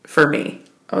for me.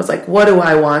 I was like, what do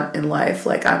I want in life?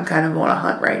 Like, I'm kind of on a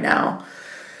hunt right now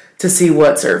to see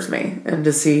what serves me and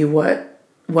to see what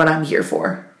I'm here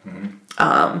for.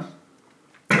 Mm-hmm.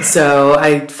 So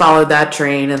I followed that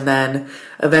train and then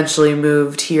eventually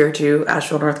moved here to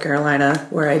Asheville, North Carolina,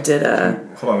 where I did a...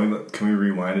 Hold on, can we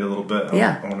rewind it a little bit?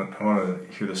 Yeah. I want to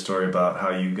hear the story about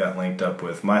how you got linked up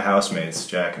with my housemates,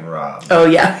 Jack and Rob. Oh,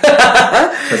 yeah.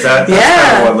 Because that's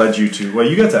kind of what led you to... Well,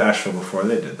 you got to Asheville before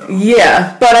they did, though.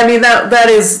 Yeah, but I mean, that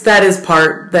is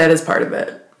part of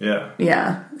it. Yeah.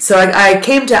 Yeah. So I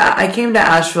came to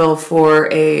Asheville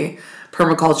for a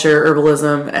permaculture,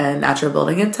 herbalism, and natural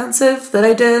building intensive that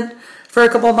I did for a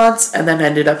couple of months, and then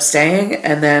ended up staying.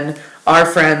 And then our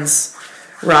friends,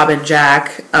 Rob and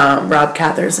Jack, Rob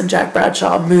Cathers and Jack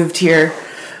Bradshaw, moved here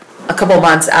a couple of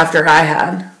months after I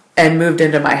had, and moved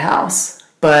into my house.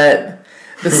 But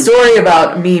the story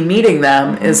about me meeting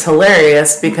them is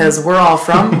hilarious because we're all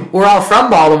from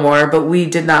Baltimore, but we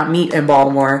did not meet in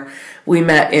Baltimore. We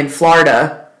met in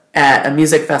Florida at a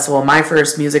music festival, my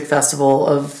first music festival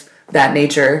of that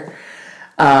nature.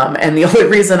 And the only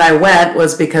reason I went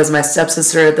was because my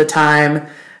stepsister at the time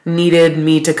needed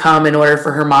me to come in order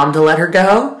for her mom to let her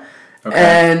go.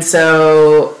 Okay. And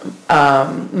so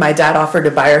my dad offered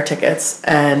to buy her tickets,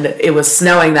 and it was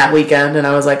snowing that weekend, and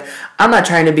I was like, I'm not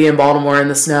trying to be in Baltimore in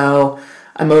the snow.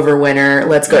 I'm over winter.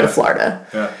 Let's go to Florida.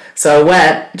 Yeah. So I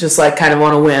went just like kind of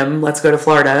on a whim. Let's go to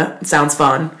Florida. It sounds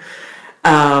fun.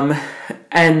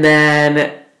 And then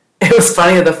it was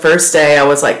funny, the first day I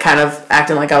was like kind of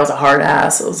acting like I was a hard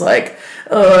ass. It was like,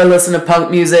 oh, I listen to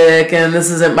punk music and this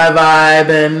isn't my vibe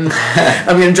and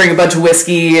I'm going to drink a bunch of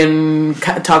whiskey and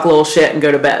talk a little shit and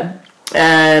go to bed.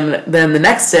 And then the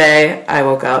next day I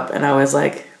woke up and I was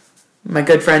like, my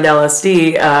good friend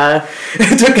LSD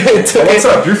took a hit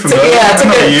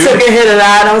of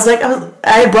that, and I was like,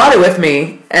 I brought it with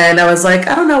me, and I was like,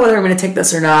 I don't know whether I'm going to take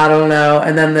this or not, I don't know.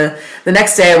 And then the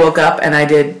next day I woke up and I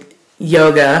did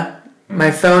yoga.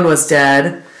 My phone was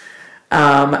dead.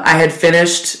 I had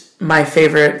finished one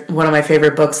of my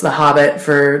favorite books, The Hobbit,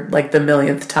 for like the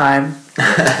millionth time.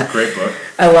 Great book.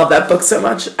 I love that book so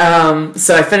much.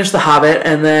 So I finished The Hobbit,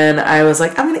 and then I was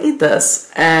like, I'm going to eat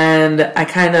this. And I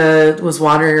kind of was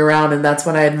wandering around, and that's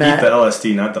when I had met... Eat the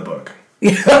LSD, not the book.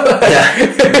 Yeah.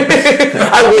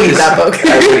 I would eat that book.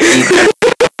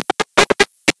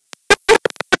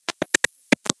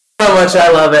 How much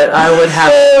I love it. I would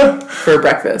have it for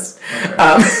breakfast.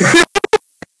 Okay.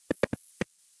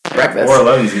 Breakfast. Or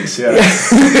Lindsay's, yeah.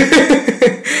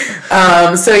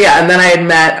 So yeah, and then I had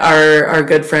met our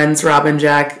good friends Rob and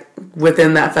Jack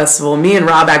within that festival. Me and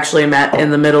Rob actually met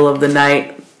in the middle of the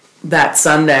night that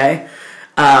Sunday.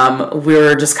 We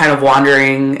were just kind of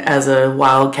wandering as a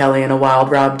wild Kelly and a wild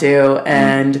Rob do,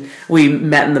 and we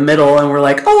met in the middle and we're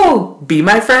like, oh, be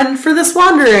my friend for this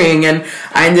wandering. And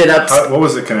I ended up... what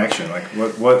was the connection? Like,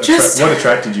 what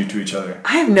attracted you to each other?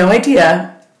 I have no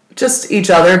idea. Just each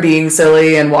other being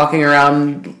silly and walking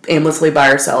around aimlessly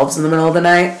by ourselves in the middle of the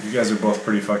night. You guys are both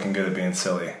pretty fucking good at being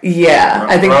silly. Yeah.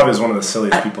 I think Rob is one of the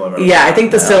silliest people I've ever met. Yeah, I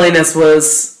think the silliness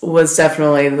was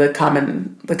definitely the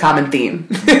common theme.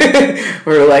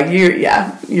 We're like,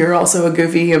 you're also a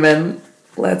goofy human.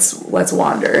 Let's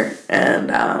wander.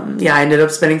 And I ended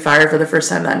up spinning fire for the first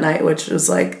time that night, which was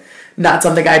like not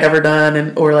something I'd ever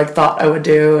done or like thought I would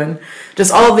do. And just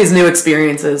all of these new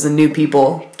experiences and new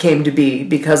people came to be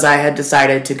because I had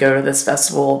decided to go to this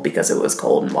festival because it was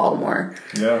cold in Baltimore.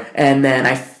 Yeah. And then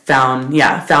I found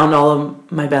all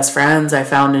of my best friends. I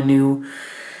found a new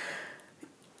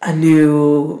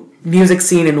music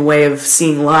scene and way of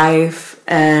seeing life,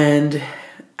 and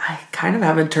I kind of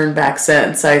haven't turned back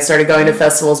since. I started going to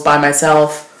festivals by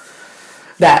myself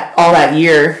that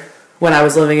year. When I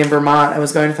was living in Vermont, I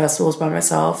was going to festivals by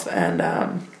myself and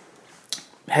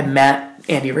had met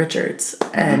Andy Richards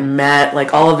and met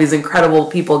like all of these incredible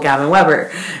people, Gavin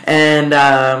Weber and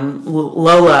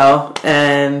Lolo,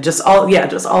 and just all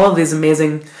of these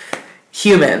amazing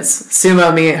humans.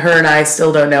 Sumo, her and I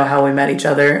still don't know how we met each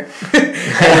other.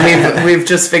 And we've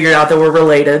just figured out that we're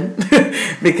related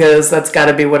because that's got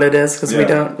to be what it is. Because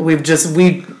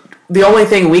the only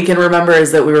thing we can remember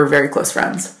is that we were very close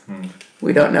friends.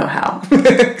 We don't know how.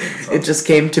 It just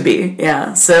came to be.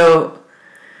 Yeah. So,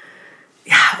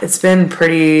 yeah, it's been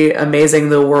pretty amazing,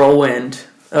 the whirlwind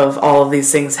of all of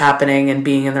these things happening and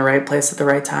being in the right place at the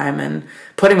right time and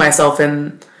putting myself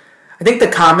in. I think the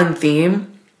common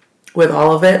theme with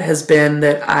all of it has been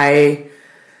that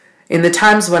in the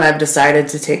times when I've decided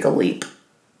to take a leap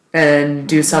and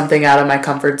do something out of my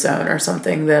comfort zone or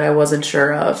something that I wasn't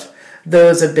sure of,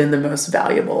 those have been the most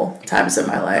valuable times in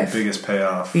my life. The biggest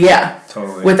payoff. Yeah.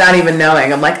 Totally. Without even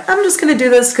knowing. I'm like, I'm just going to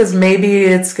do this because maybe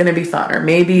it's going to be fun or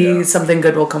maybe something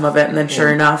good will come of it. And then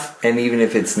sure enough. And even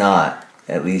if it's not,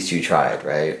 at least you tried,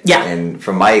 right? Yeah. And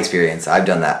from my experience, I've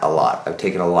done that a lot. I've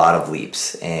taken a lot of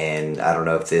leaps, and I don't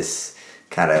know if this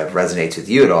kind of resonates with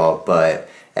you at all, but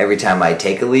every time I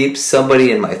take a leap,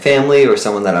 somebody in my family or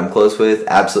someone that I'm close with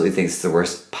absolutely thinks it's the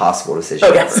worst possible decision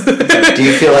ever. Do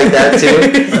you feel like that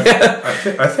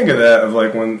too? I think of that of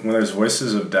like when there's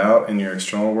voices of doubt in your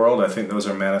external world. I think those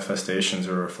are manifestations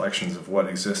or reflections of what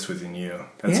exists within you.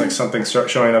 It's like something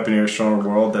showing up in your external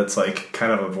world that's like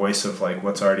kind of a voice of like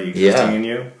what's already existing in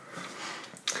you.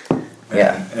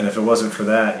 And if it wasn't for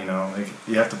that, you know, like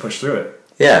you have to push through it.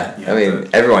 Yeah, I mean,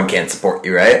 everyone can't support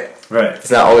you, right? Right.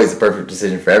 It's not always the perfect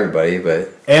decision for everybody, but...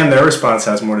 And their response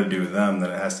has more to do with them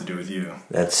than it has to do with you.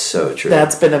 That's so true.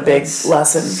 That's been a big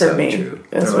lesson for me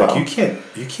as They're well. like,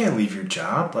 you can't leave your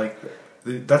job. Like,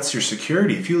 that's your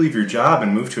security. If you leave your job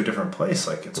and move to a different place,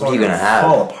 like, it's all going to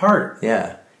fall apart.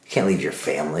 Yeah. You can't leave your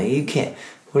family. You can't...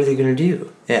 What are they going to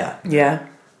do? Yeah. Yeah.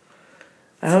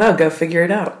 I don't know. Go figure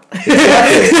it out.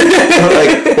 Exactly.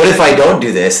 Like, what if I don't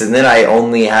do this and then I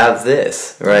only have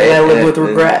this, right? And I live with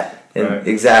regret. Right.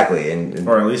 Exactly, and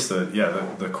or at least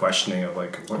the questioning of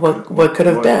like what could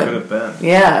have been.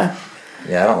 Yeah.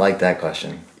 Yeah, I don't like that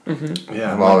question. Mm-hmm.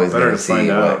 Yeah, I'm always going to see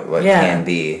what can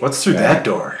be. What's through that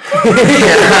door?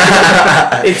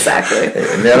 Exactly.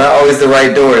 And they're not always the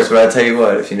right doors, but I'll tell you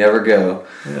what, if you never go,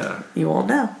 you won't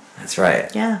know. That's right.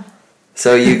 Yeah.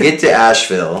 So you get to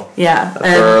Asheville,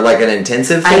 for like an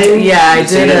intensive thing. I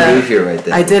did move here right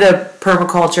then. I did a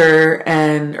permaculture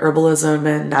and herbalism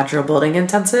and natural building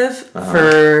intensive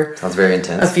for sounds very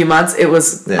intense. a few months. It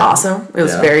was awesome. It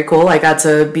was very cool. I got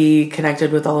to be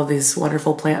connected with all of these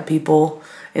wonderful plant people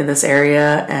in this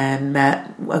area and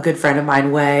met a good friend of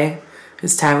mine, Wei,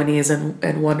 who's Taiwanese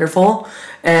and wonderful.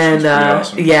 And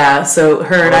awesome. So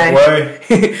her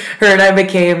and I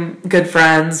became good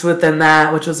friends within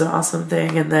that, which was an awesome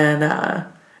thing. And then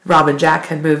Rob and Jack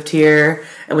had moved here,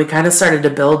 and we kind of started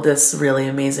to build this really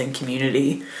amazing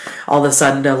community. All of a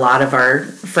sudden, a lot of our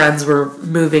friends were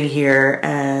moving here,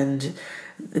 and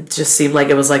it just seemed like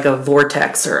it was like a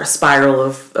vortex or a spiral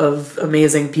of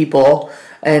amazing people.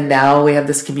 And now we have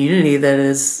this community that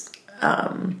is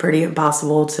pretty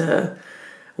impossible to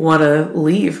want to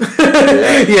leave.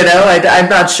 You know, I'm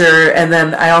not sure. And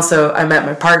then I met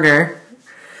my partner,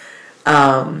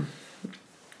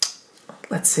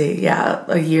 let's see,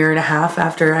 a year and a half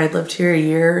after I'd lived here, a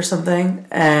year or something.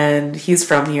 And he's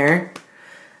from here.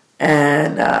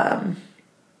 And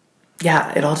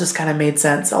it all just kind of made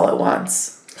sense all at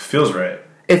once. It feels right.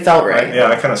 It felt right.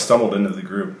 I kind of stumbled into the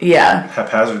group. Yeah.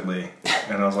 Haphazardly.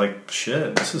 And I was like,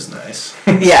 shit, this is nice.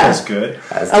 Yeah. This feels good.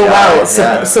 Wow.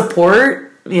 Support.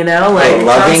 You know, like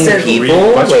loving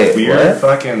people, weird,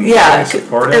 fucking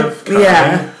supportive,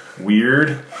 kind,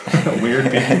 weird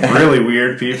people, really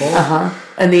weird people,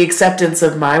 and the acceptance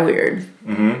of my weird.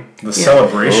 Mm-hmm. The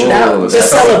celebration. The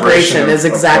celebration is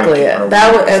exactly it.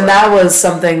 That was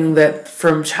something that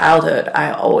from childhood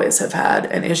I always have had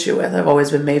an issue with. I've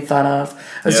always been made fun of.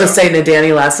 I was just saying to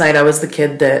Danny last night, I was the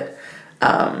kid that,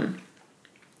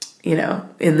 you know,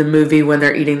 in the movie when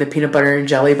they're eating the peanut butter and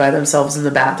jelly by themselves in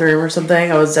the bathroom or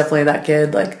something. I was definitely that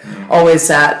kid. Like, always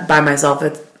sat by myself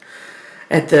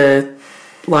at the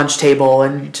lunch table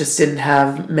and just didn't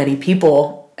have many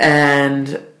people.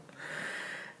 And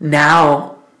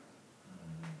now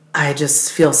I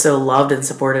just feel so loved and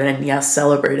supported and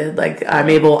celebrated. Like I'm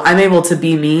able to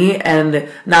be me, and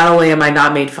not only am I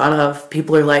not made fun of,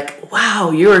 people are like,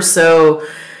 wow, you are so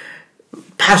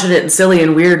passionate and silly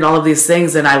and weird and all of these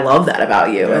things, and I love that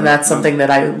about you. And that's something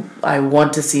that I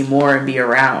want to see more and be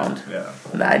around.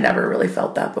 I never really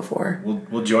felt that before.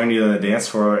 We'll join you on the dance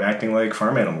floor acting like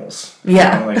farm animals.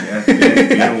 Yeah. You know, like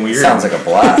being weird. Sounds like a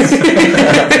blast.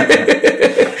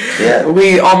 Yeah.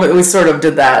 We sort of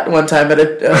did that one time at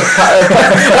a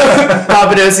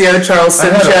Papadocio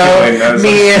Charleston show.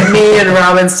 Me and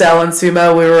Robin, Stell, and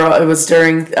Sumo. It was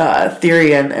during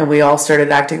Therian, and we all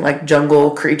started acting like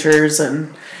jungle creatures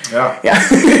and yeah.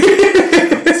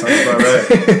 Sounds about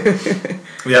right.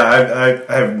 Yeah,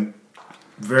 I have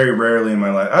very rarely in my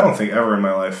life, I don't think ever in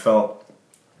my life, felt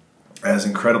as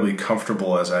incredibly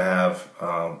comfortable as I have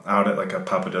out at like a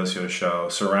Papadocio show,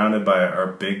 surrounded by our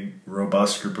big,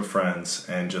 robust group of friends,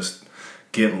 and just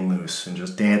getting loose and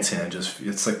just dancing. And just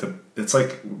it's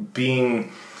like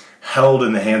being held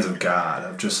in the hands of God.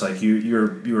 Of just like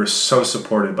you are so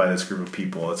supported by this group of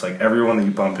people. It's like everyone that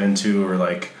you bump into, or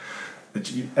like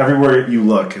everywhere you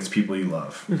look, it's people you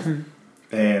love. Mm-hmm.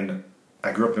 And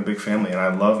I grew up in a big family, and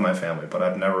I love my family, but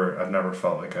I've never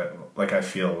felt like I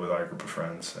feel with our group of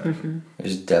friends.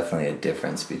 There's definitely a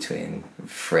difference between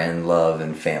friend love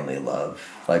and family love.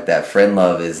 Like that friend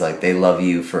love is like they love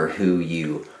you for who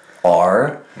you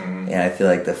are, and I feel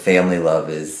like the family love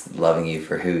is loving you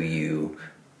for who you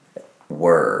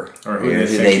were, or who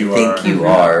they think you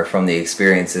are from the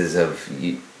experiences of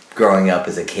you growing up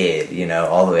as a kid,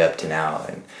 all the way up to now.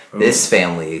 And this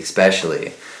family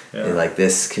especially, like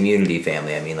this community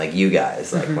family, I mean, like you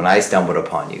guys, like when I stumbled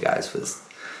upon you guys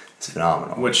it's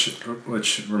phenomenal. Which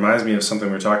reminds me of something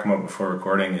we were talking about before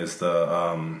recording, is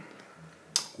the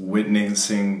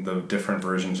witnessing the different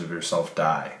versions of yourself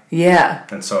die. Yeah.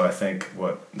 And so I think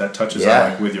what that touches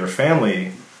on, like with your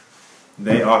family,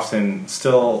 they often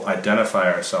still identify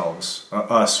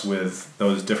us with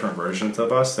those different versions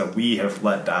of us that we have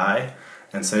let die,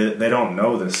 and say that they don't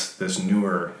know this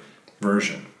newer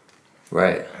version.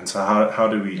 Right. And so how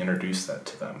do we introduce that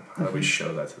to them? How do we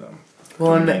show that to them?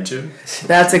 Well, do we need to?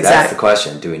 That's the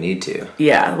question. Do we need to?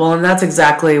 Yeah. Well, and that's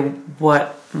exactly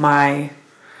what my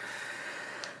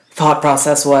thought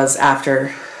process was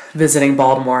after visiting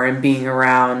Baltimore and being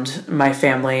around my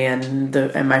family and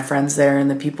my friends there and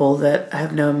the people that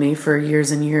have known me for years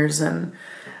and years and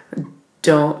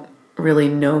don't really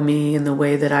know me in the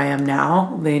way that I am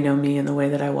now. They know me in the way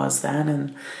that I was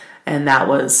then, and that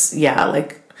was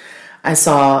like I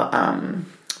saw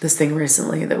this thing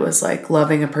recently that was like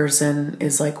loving a person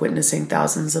is like witnessing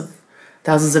thousands of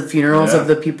funerals of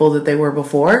the people that they were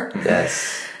before.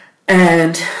 Yes.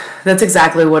 And that's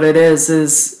exactly what it is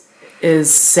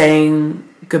saying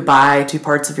goodbye to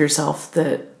parts of yourself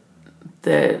that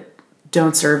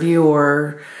don't serve you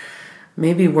or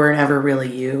maybe weren't ever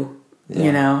really you,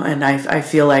 and I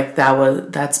feel like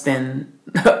that's been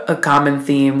a common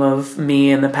theme of me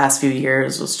in the past few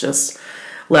years, was just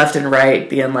left and right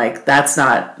being like, that's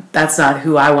not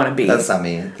who I want to be. That's not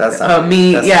me. That's not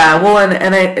me. Yeah. Well,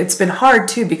 and it's been hard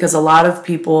too, because a lot of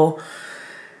people,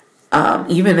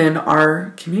 even in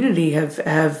our community,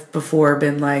 have before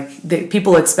been like,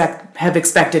 people have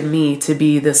expected me to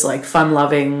be this like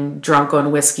fun-loving, drunk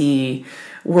on whiskey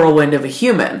whirlwind of a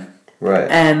human.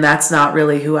 Right. And that's not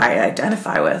really who I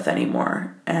identify with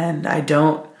anymore. And I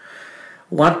don't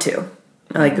want to.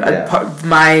 Like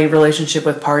my relationship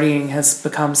with partying has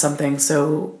become something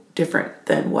so different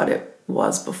than what it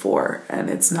was before. And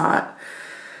it's not,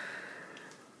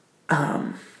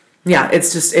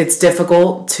 it's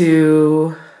difficult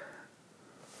to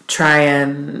try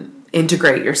and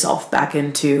integrate yourself back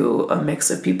into a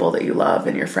mix of people that you love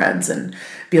and your friends and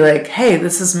be like, hey,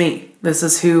 this is me. This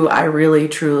is who I really,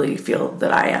 truly feel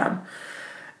that I am.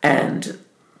 And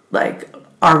like,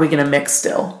 are we going to mix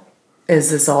still? Is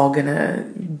this all going to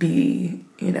be,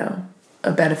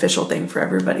 a beneficial thing for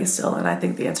everybody still? And I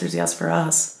think the answer is yes for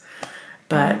us.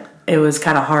 But it was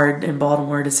kind of hard in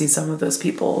Baltimore to see some of those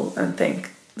people and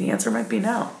think the answer might be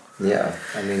no. Yeah.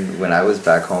 I mean, when I was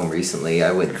back home recently,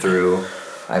 I went through,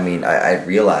 I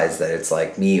realized that it's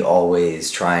like me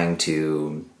always trying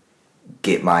to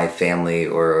get my family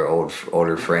or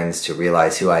older friends to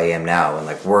realize who I am now, and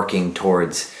like working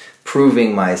towards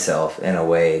proving myself in a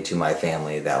way to my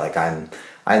family that like I'm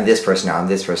this person now, I'm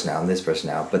this person now, I'm this person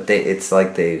now. But it's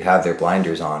like they have their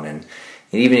blinders on, and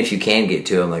even if you can get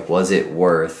to them, like, was it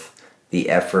worth the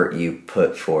effort you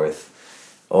put forth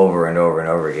over and over and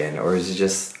over again, or is it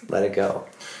just let it go?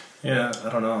 Yeah, I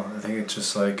don't know. I think it's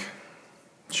just like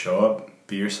show up,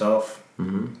 be yourself.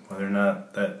 Mm-hmm. Whether or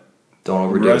not that don't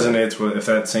overdo resonates with, if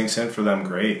that sinks in for them,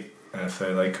 great. And if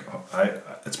they like,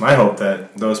 it's my hope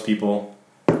that those people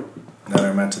that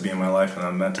are meant to be in my life and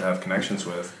I'm meant to have connections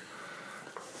with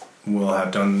will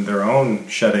have done their own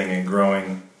shedding and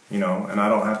growing, and I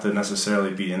don't have to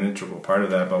necessarily be an integral part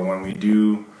of that, but when we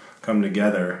do come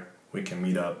together, we can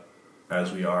meet up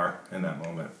as we are in that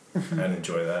moment and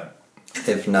enjoy that.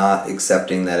 If not,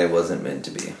 accepting that it wasn't meant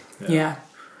to be. Yeah.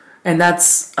 And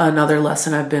that's another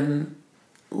lesson I've been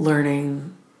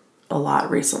learning a lot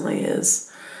recently,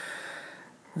 is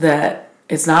that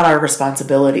it's not our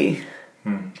responsibility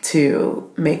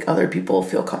to make other people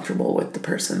feel comfortable with the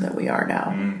person that we are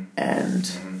now. And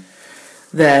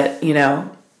that,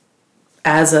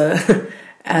 as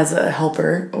a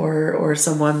helper or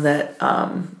someone that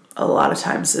a lot of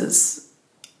times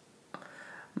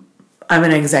I'm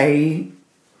an anxiety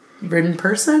ridden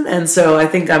person, and so I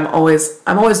think I'm always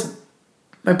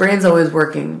my brain's always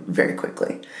working very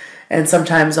quickly, and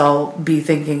sometimes I'll be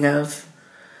thinking of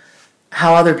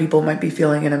how other people might be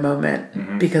feeling in a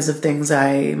moment because of things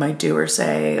I might do or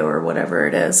say or whatever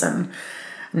it is. And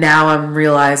now I'm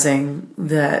realizing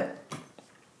that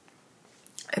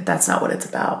that's not what it's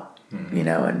about,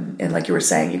 and like you were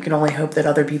saying, you can only hope that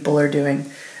other people are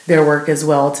doing their work as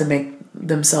well to make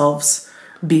themselves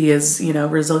be as,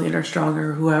 resilient or strong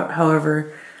or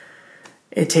however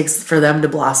it takes for them to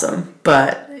blossom.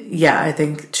 But yeah, I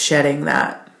think shedding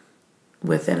that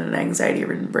within an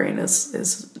anxiety-ridden brain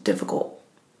is difficult,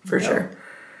 for sure.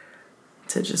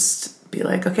 To just be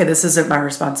like, okay, this isn't my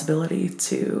responsibility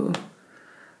to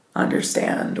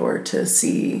understand or to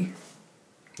see.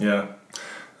 Yeah.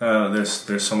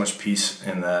 There's so much peace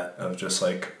in that of just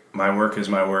like, my work is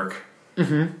my work.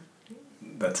 Mm-hmm.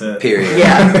 That's it. Period.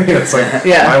 Yeah. It's like,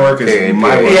 my work is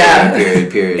my work. Yeah.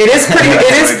 Period. It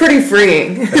is pretty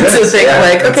freeing to think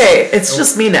like, okay, it's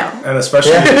just me now. And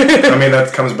especially, I mean,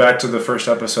 that comes back to the first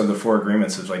episode, the 4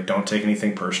 agreements, is like, don't take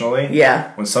anything personally.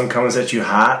 Yeah. When someone comes at you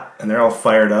hot and they're all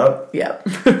fired up, Yeah.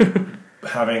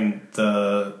 having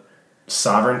the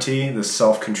sovereignty, the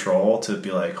self-control to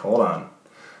be like, hold on,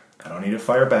 I don't need to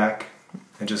fire back.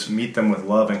 And just meet them with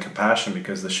love and compassion,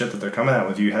 because the shit that they're coming at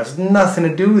with you has nothing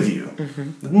to do with you.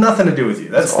 Mm-hmm. Nothing to do with you.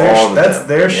 That's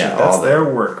their shit. That's their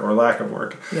work or lack of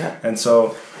work. Yeah. And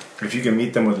so if you can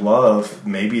meet them with love,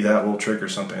 maybe that will trigger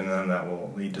something, and then that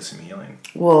will lead to some healing.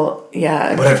 Well,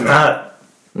 yeah. But if not,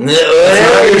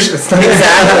 It's not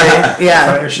Exactly. Yeah.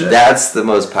 not your shit. That's the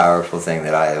most powerful thing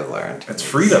that I have learned. It's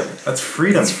freedom. That's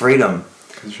freedom. It's freedom.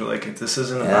 Because you're like, this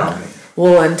isn't about me.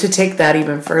 Well, and to take that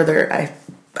even further,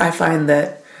 I find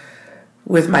that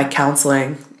with my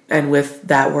counseling and with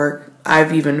that work,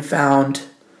 I've even found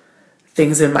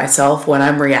things in myself when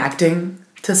I'm reacting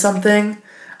to something.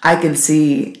 I can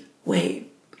see,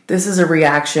 wait, this is a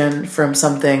reaction from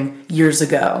something years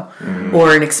ago,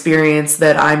 or an experience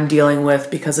that I'm dealing with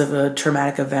because of a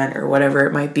traumatic event or whatever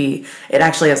it might be. It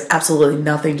actually has absolutely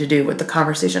nothing to do with the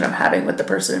conversation I'm having with the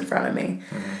person in front of me.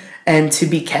 And to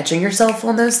be catching yourself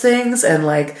on those things and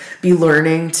like be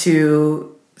learning to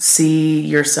see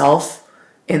yourself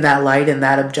in that light and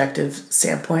that objective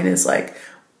standpoint is like,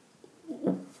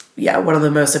 yeah, one of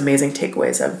the most amazing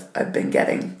takeaways I've been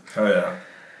getting. Oh, yeah.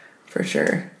 For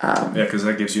sure. Yeah, because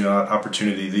that gives you an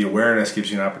opportunity. The awareness gives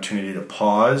you an opportunity to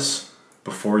pause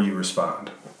before you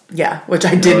respond. Yeah, which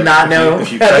I did not know.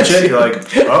 If you catch it, you're like,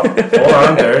 oh, hold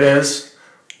on, there it is.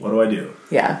 What do I do?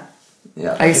 Yeah.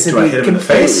 Yeah. I used to Do I be hit him in the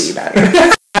completely face? better.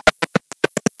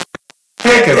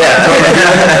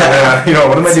 You know,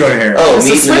 what am I doing here? Oh, It's a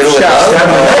meet in the middle switch with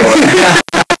shot.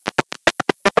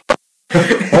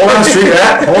 Hold on, street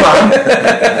rat. Hold on.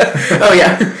 Oh,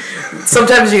 yeah.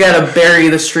 Sometimes you gotta bury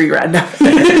the street rat now.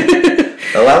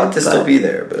 Allow it to still be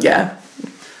there, but Yeah,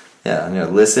 yeah,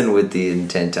 listen with the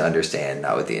intent to understand,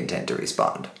 not with the intent to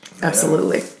respond.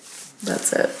 absolutely.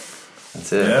 That's it.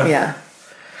 That's it. Yeah. Yeah.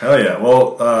 Hell yeah.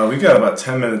 Well, we've got about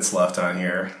 10 minutes left on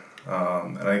here.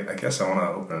 And I guess I want to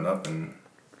open it up, and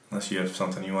unless you have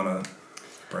something you want to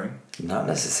bring. Not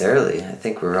necessarily. I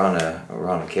think we're on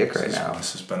a kick right now.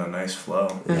 This has been a nice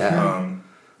flow. Yeah.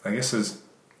 I guess is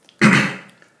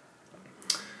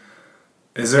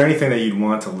there anything that you'd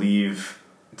want to leave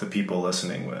the people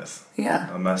listening with?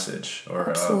 Yeah. A message or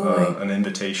Absolutely. an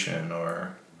invitation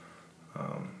or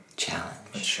Challenge.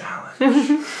 a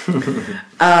challenge?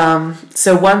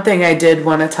 So one thing I did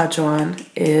want to touch on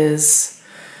is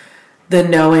the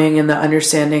knowing and the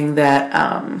understanding that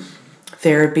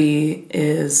therapy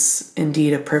is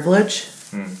indeed a privilege,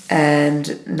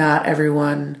 and not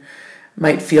everyone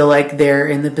might feel like they're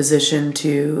in the position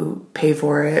to pay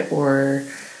for it or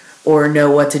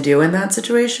know what to do in that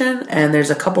situation. And there's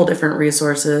a couple different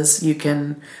resources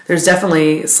there's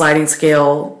definitely sliding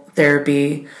scale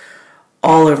therapy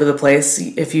all over the place.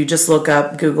 If you just look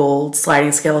up, Google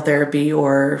sliding scale therapy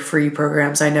or free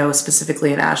programs, I know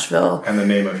specifically in Asheville. And the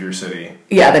name of your city.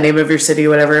 Yeah, the name of your city,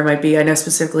 whatever it might be. I know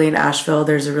specifically in Asheville,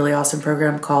 there's a really awesome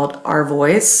program called Our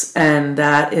Voice, and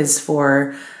that is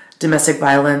for domestic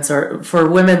violence or for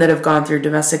women that have gone through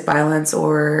domestic violence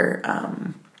or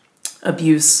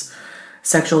abuse,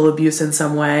 sexual abuse in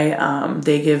some way.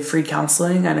 They give free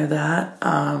counseling. I know that.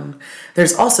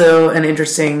 There's also an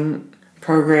interesting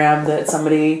program that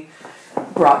somebody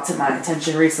brought to my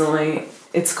attention recently.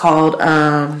 It's called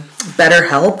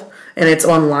BetterHelp, and it's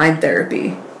online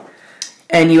therapy.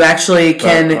 And you actually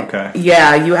can,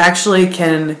 you actually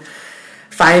can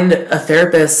find a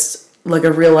therapist, like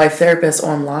a real life therapist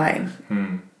online.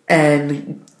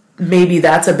 And maybe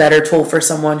that's a better tool for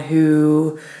someone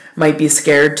who might be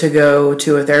scared to go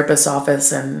to a therapist's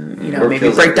office and, Or maybe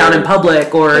feels break like down in they're-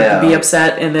 public or Yeah. be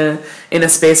upset in a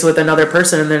space with another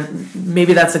person. And then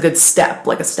maybe that's a good step,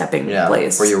 like a stepping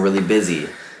place. Where you're really busy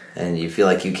and you feel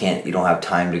like you don't have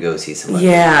time to go see somebody.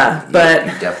 Yeah, You but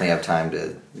definitely have time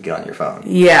to get on your phone.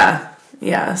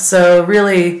 yeah. So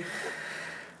really,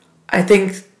 I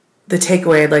think the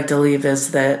takeaway I'd like to leave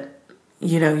is that,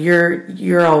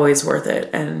 you're always worth it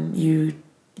and you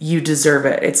deserve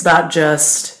it. It's not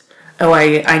just, oh,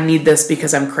 I need this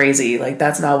because I'm crazy. Like,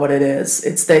 that's not what it is.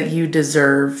 It's that you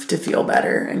deserve to feel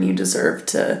better and you deserve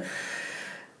to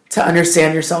to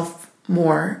understand yourself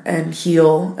more and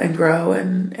heal and grow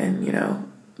and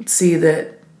see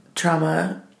that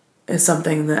trauma is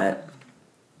something that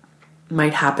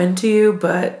might happen to you,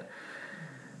 but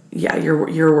yeah,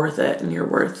 you're worth it, and you're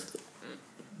worth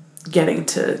getting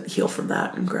to heal from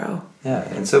that and grow. Yeah,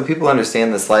 and so people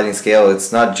understand the sliding scale,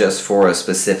 it's not just for a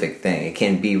specific thing. It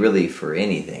can be really for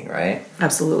anything, right?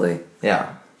 Absolutely.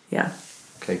 Yeah. Yeah.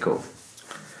 Okay, cool.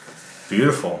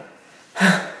 Beautiful.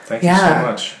 Thank you so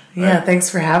much. Yeah, thanks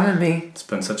for having me. It's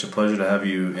been such a pleasure to have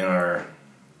you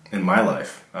in my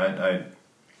life.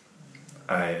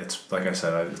 It's like I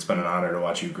said, it's been an honor to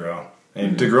watch you grow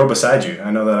and to grow beside you.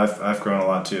 I know that I've grown a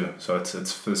lot too. So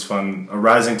it's fun. A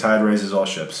rising tide raises all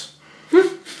ships.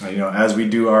 As we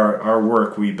do our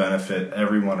work, we benefit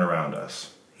everyone around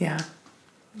us. Yeah.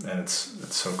 And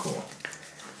it's so cool.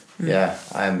 Yeah,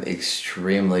 I'm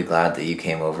extremely glad that you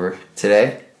came over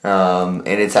today. And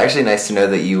it's actually nice to know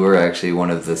that you were actually one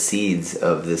of the seeds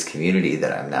of this community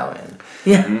that I'm now in.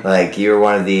 Yeah. Like, you're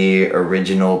one of the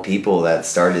original people that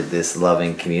started this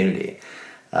loving community.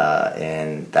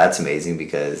 And that's amazing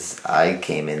because I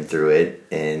came in through it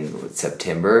in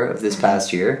September of this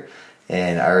past year,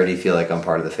 and I already feel like I'm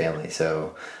part of the family.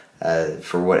 So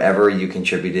for whatever you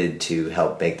contributed to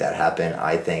help make that happen,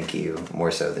 I thank you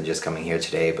more so than just coming here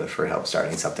today, but for help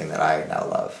starting something that I now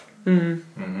love.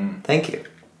 Thank you.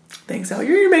 Thanks, Al.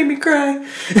 You made me cry.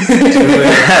 Feel into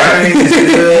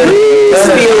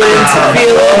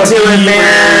it,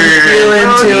 man. Feel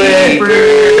into it.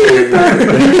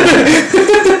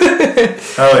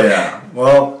 Oh yeah.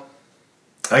 Well,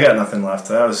 I got nothing left.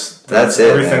 That's it,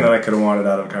 everything man. that I could have wanted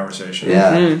out of a conversation.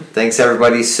 Yeah. Thanks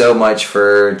everybody so much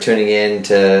for tuning in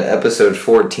to episode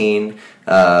 14.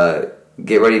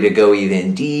 Get ready to go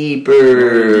even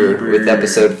deeper with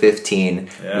episode 15.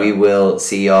 Yeah. We will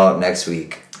see y'all next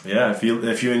week. Yeah, if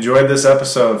you enjoyed this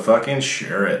episode, fucking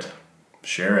share it.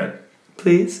 Share it.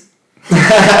 Please. Or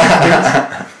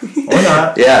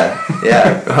not.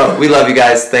 Yeah. Well, we love you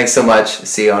guys. Thanks so much.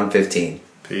 See you on 15.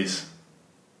 Peace.